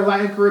 entire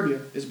Latin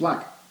Caribbean is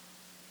black.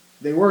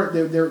 They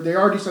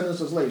are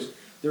descendants of slaves.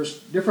 There's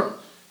different.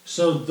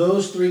 So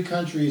those three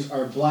countries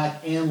are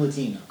black and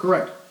Latino.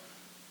 Correct.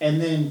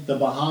 And then the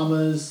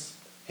Bahamas,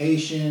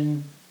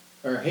 Haiti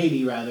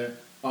rather,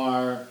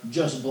 are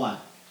just black.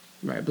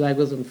 Right, black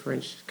wasn't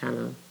French, kind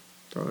of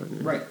throwing in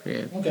there. Right.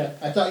 Yeah. Okay.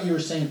 I thought you were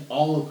saying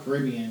all of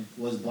Caribbean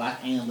was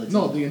black and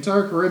Latino. No, the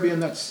entire Caribbean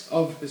that's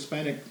of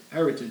Hispanic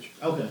heritage.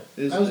 Okay.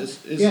 Is- I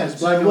was- is yeah, black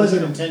so it and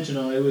wasn't Latino.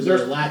 intentional. It was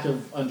There's- a lack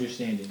of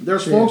understanding.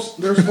 There's Yeah. folks.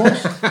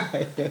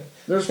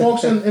 There's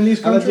folks in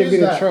these I let you countries be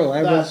a that, troll.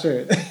 I'm not that,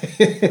 sure.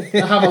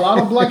 that have a lot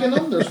of black in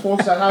them. There's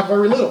folks that have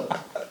very little.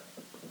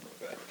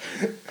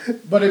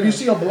 But if you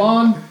see a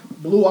blonde,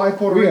 blue-eyed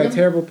Puerto We are Rican,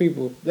 terrible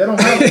people. they don't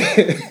have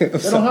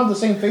the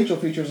same facial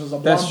features as a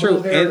blonde, That's true,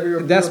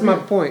 blue-haired and that's my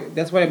European. point.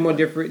 That's why they're more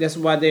different. That's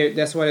why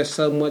there's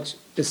so much.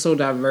 It's so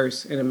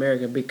diverse in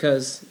America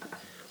because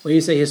when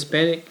you say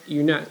Hispanic,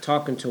 you're not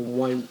talking to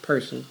one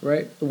person,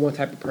 right? One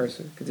type of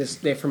person because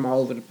they're from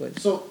all over the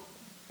place. So,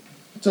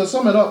 to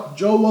sum it up,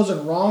 Joe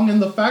wasn't wrong in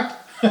the fact,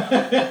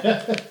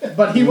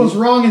 but he was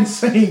wrong in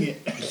saying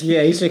it.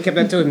 Yeah, he should have kept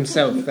that to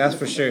himself. That's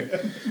for sure.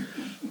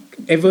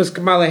 If it was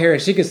Kamala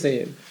Harris, she could say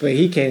it, but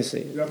he can't say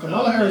it. You know,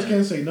 Kamala Harris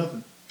can't say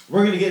nothing.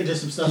 We're gonna get into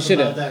some stuff She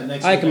should've. about that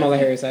next I like week. Kamala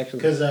Harris actually.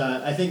 Because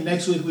I think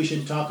next week we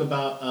should talk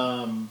about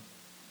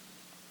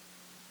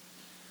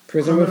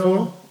Prison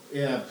reform.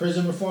 Yeah,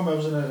 prison reform. I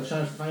was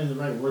trying to find the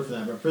right word for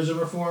that, but prison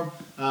reform.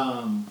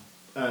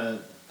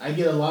 I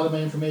get a lot of my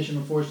information,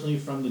 unfortunately,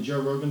 from the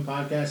Joe Rogan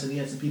podcast, and he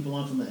had some people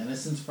on from the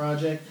Innocence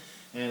Project,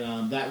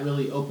 and that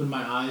really opened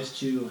my eyes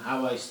to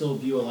how I still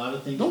view a lot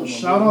of things. Don't from a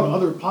shout out liberal-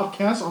 other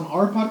podcasts on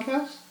our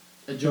podcast.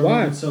 Joe Why?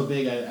 Rogan's so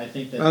big, I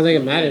think that I don't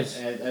think it matters.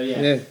 Yeah.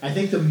 Yeah. I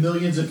think the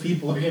millions of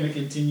people are going to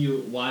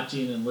continue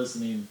watching and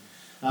listening.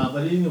 But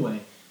anyway,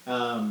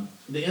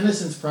 the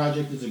Innocence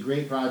Project is a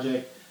great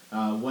project.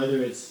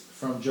 Whether it's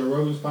from Joe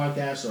Rogan's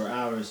podcast or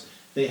ours,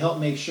 they help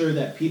make sure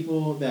that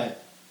people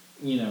that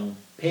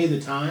pay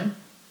the time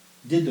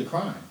did the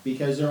crime,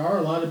 because there are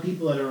a lot of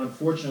people that are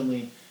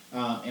unfortunately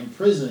in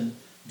prison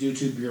due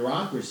to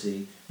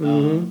bureaucracy,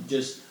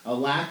 just a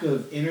lack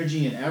of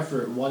energy and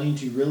effort wanting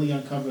to really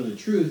uncover the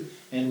truth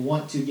and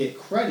want to get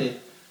credit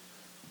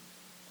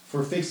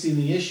for fixing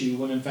the issue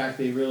when in fact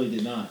they really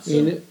did not. So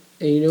And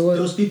you know what?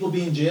 those people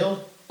being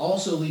jailed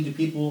also lead to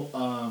people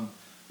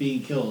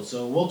being killed.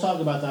 So we'll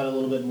talk about that a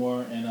little bit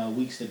more in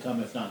weeks to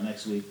come, if not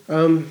next week.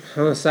 On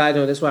a side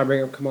note, that's why I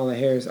bring up Kamala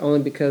Harris,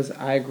 only because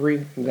I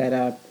agree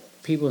that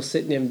people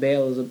sitting in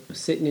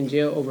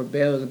jail over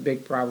bail is a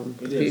big problem.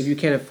 It is. If you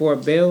can't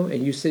afford bail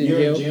and you sit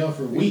You're in in jail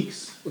for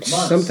weeks,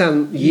 months,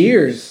 sometimes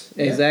years.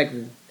 Yeah.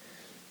 Exactly.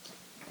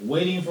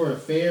 Waiting for a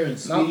fair and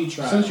Now, speedy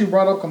trial. since you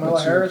brought up Kamala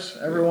That's true. Harris,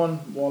 a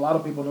lot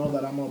of people know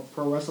that I'm a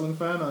pro wrestling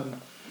fan,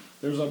 and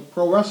there's a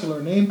pro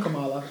wrestler named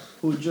Kamala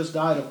who just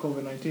died of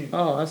COVID-19.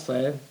 Oh, that's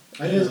sad.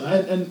 I know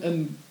that.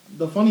 And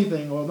the funny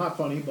thing, well, not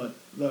funny, but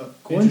the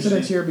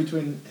coincidence here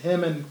between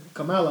him and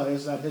Kamala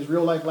is that his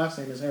real life last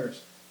name is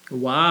Harris.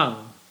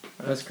 Wow.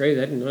 That's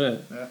crazy. I didn't know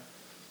that. Yeah.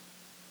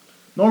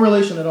 No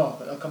relation at all.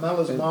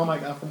 Kamala's mom,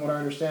 from what I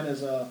understand,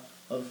 is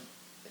of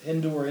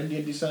Hindu or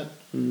Indian descent.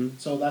 Mm-hmm.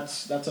 So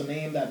that's a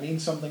name that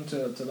means something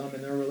to them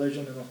in their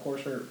religion. And of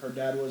course, her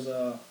dad was,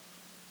 I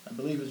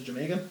believe, is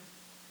Jamaican.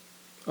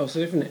 Oh,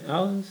 so different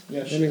islands?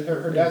 Yeah,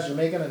 her dad's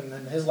Jamaican,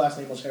 and his last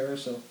name was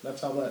Harris. So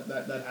that's how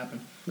that happened.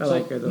 I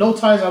like her, though. No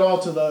ties at all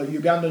to the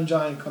Ugandan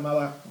giant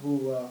Kamala,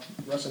 who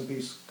rest in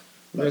peace.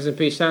 Rest in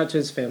peace. Shout out to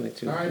his family,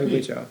 too. R.I.P. We're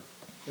with y'all.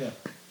 Yeah.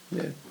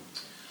 Yeah.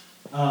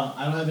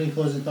 I don't have any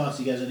closing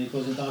thoughts. You guys have any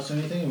closing thoughts or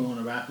anything? We want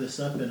to wrap this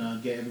up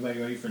and get everybody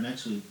ready for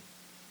next week.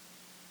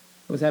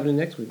 What's happening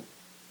next week?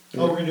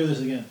 Oh, we're going to do this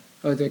again.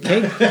 Oh, the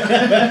cake?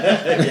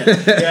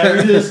 yeah,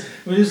 we're do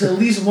this at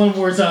least one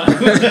more time.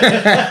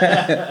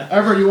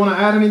 Everett, you want to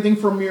add anything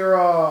from your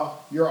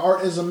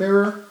art is a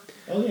mirror?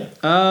 Oh, yeah.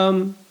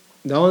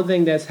 The only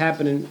thing that's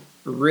happening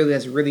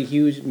that's really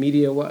huge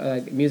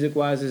music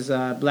wise is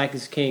Black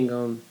is King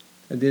on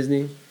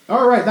Disney.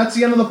 All right, that's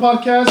the end of the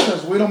podcast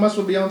because we don't mess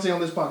with Beyonce on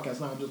this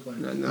podcast. No, I'm just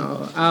playing.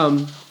 No.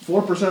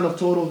 4% of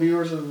total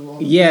viewers.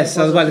 Yes,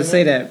 I was about to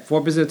say that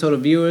 4% of total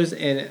viewers,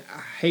 and I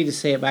hate to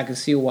say it, but I can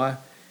see why.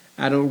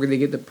 I don't really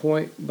get the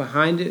point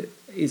behind it.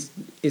 It's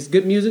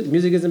good music.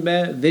 Music isn't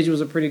bad. Visuals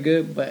are pretty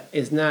good, but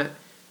it's not.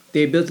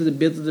 They built it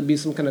to be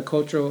some kind of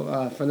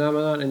cultural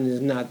phenomenon, and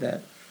it's not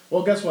that.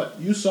 Well, guess what?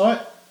 You saw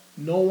it.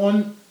 No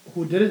one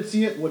who didn't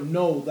see it would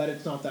know that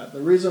it's not that.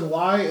 The reason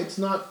why it's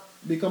not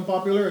become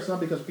popular, it's not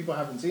because people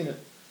haven't seen it.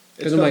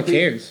 Because nobody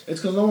cares.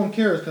 It's because no one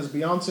cares because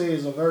Beyonce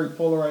is a very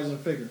polarizing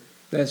figure.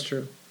 That's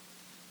true.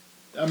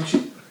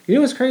 You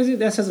know what's crazy?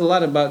 That says a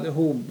lot about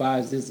who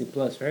buys Disney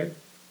Plus, right?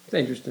 It's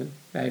interesting,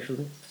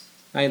 actually.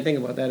 I didn't think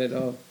about that at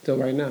all till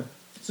right now.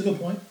 It's a good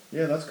point.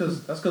 Yeah, that's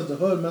because the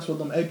hood mess with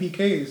them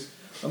APKs.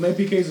 Them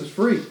APKs is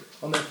free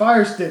on their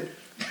Fire Stick.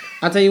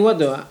 I'll tell you what,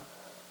 though.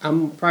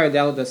 I'm probably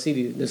down with the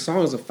CD. The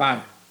songs are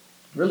fire.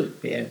 Really?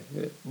 Yeah.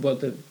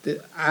 But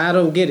I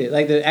don't get it.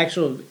 Like, the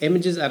actual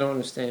images, I don't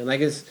understand. Like,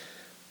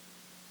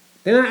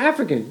 they're not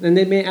African. And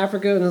they made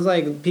Africa, and it's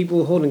like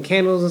people holding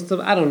candles and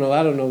stuff. I don't know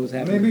what's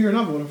happening. Maybe you're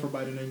not voting for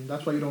Biden, and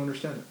that's why you don't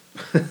understand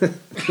it.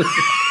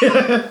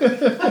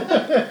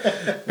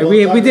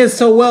 we did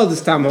so well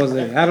this time,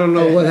 Jose. I don't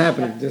know what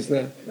happened just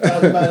now.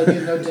 Talk about a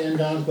good note to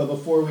end on, but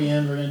before we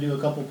end, we're going to do a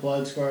couple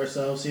plugs for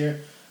ourselves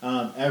here.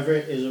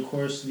 Everett is, of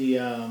course, the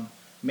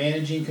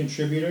managing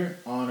contributor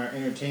on our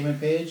entertainment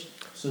page.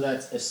 So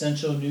that's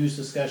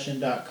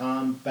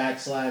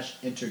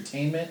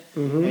essentialnewsdiscussion.com/entertainment.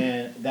 Mm-hmm.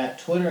 And that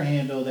Twitter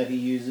handle that he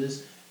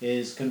uses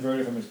is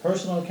converted from his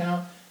personal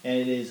account, and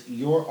it is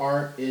Your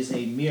Art is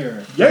a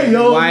Mirror. Yeah,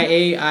 yo!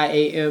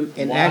 YAIAM.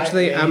 And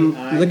actually, I'm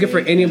looking for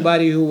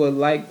anybody who would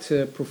like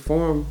to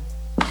perform.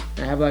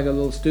 I have like a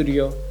little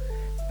studio.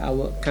 I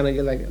would kind of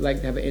like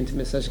to have an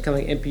intimate session, kind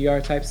of like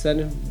NPR type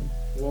setting.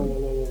 Whoa.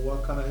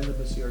 What kind of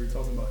intimacy are you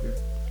talking about here?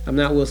 I'm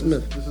not Will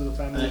Smith. This is a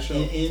family show.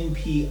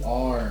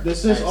 NPR.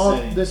 This is all.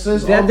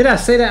 Did I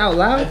say that out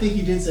loud? I think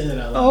you did say that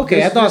out loud. Oh,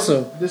 okay, I thought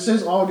so. This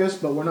is August,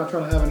 but we're not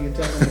trying to have any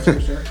entanglements here,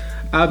 sir.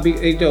 I'll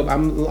be dope.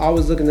 I'm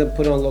always looking to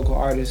put on local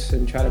artists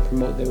and try to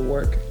promote their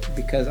work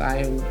because I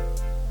am.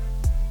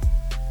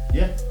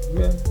 Yeah,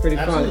 pretty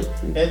absolutely.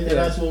 fun. And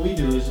that's what we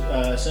do is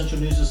Essential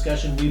News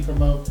Discussion. We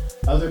promote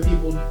other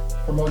people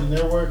promoting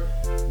their work.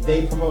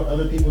 They promote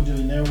other people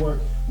doing their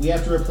work. We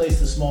have to replace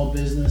the small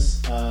business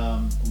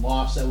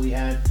loss that we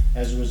had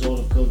as a result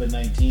of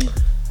COVID-19.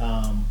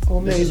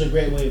 This is a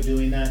great way of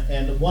doing that.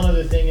 And one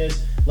other thing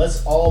is,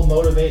 let's all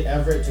motivate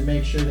Everett to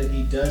make sure that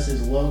he does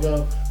his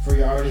logo for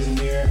Your Art is a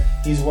Mirror.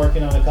 He's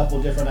working on a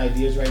couple different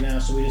ideas right now,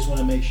 so we just want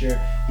to make sure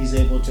he's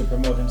able to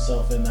promote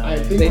himself in that.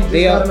 I think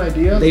they got an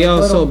idea. They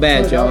all so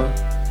bad, y'all.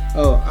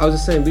 Oh, I was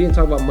just saying, we didn't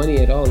talk about money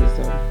at all this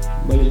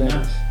time. Money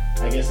matters.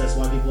 I guess that's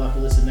why people have to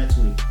listen next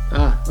week.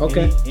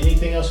 Okay.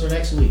 Anything else for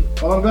next week?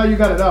 Well, I'm glad you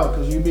got it out,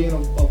 because you being a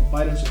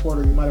Biden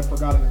supporter, you might have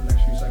forgotten in the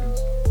next few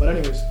seconds. But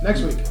anyways,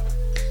 next week.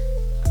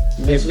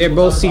 They're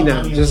both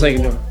senile, just like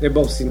you know. They're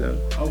both senile.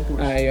 Oh, of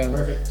course.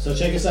 Perfect. So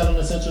check us out on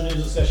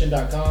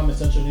essentialnewsdiscussion.com,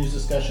 Essential News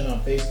Discussion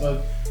on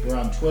Facebook. We're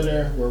on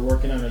Twitter. We're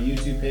working on our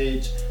YouTube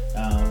page.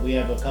 We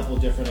have a couple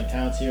different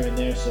accounts here and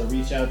there, so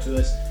reach out to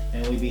us,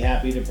 and we'd be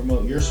happy to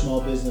promote your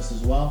small business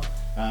as well.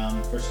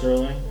 For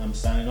Sterling, I'm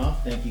signing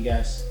off. Thank you,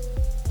 guys.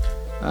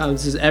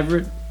 This is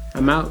Everett.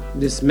 I'm out.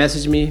 Just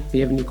message me if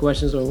you have any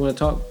questions or want to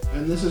talk.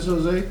 And this is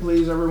Jose.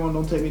 Please, everyone,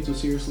 don't take me too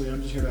seriously.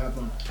 I'm just here to have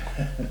fun.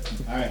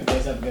 All right,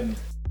 guys, have a good one.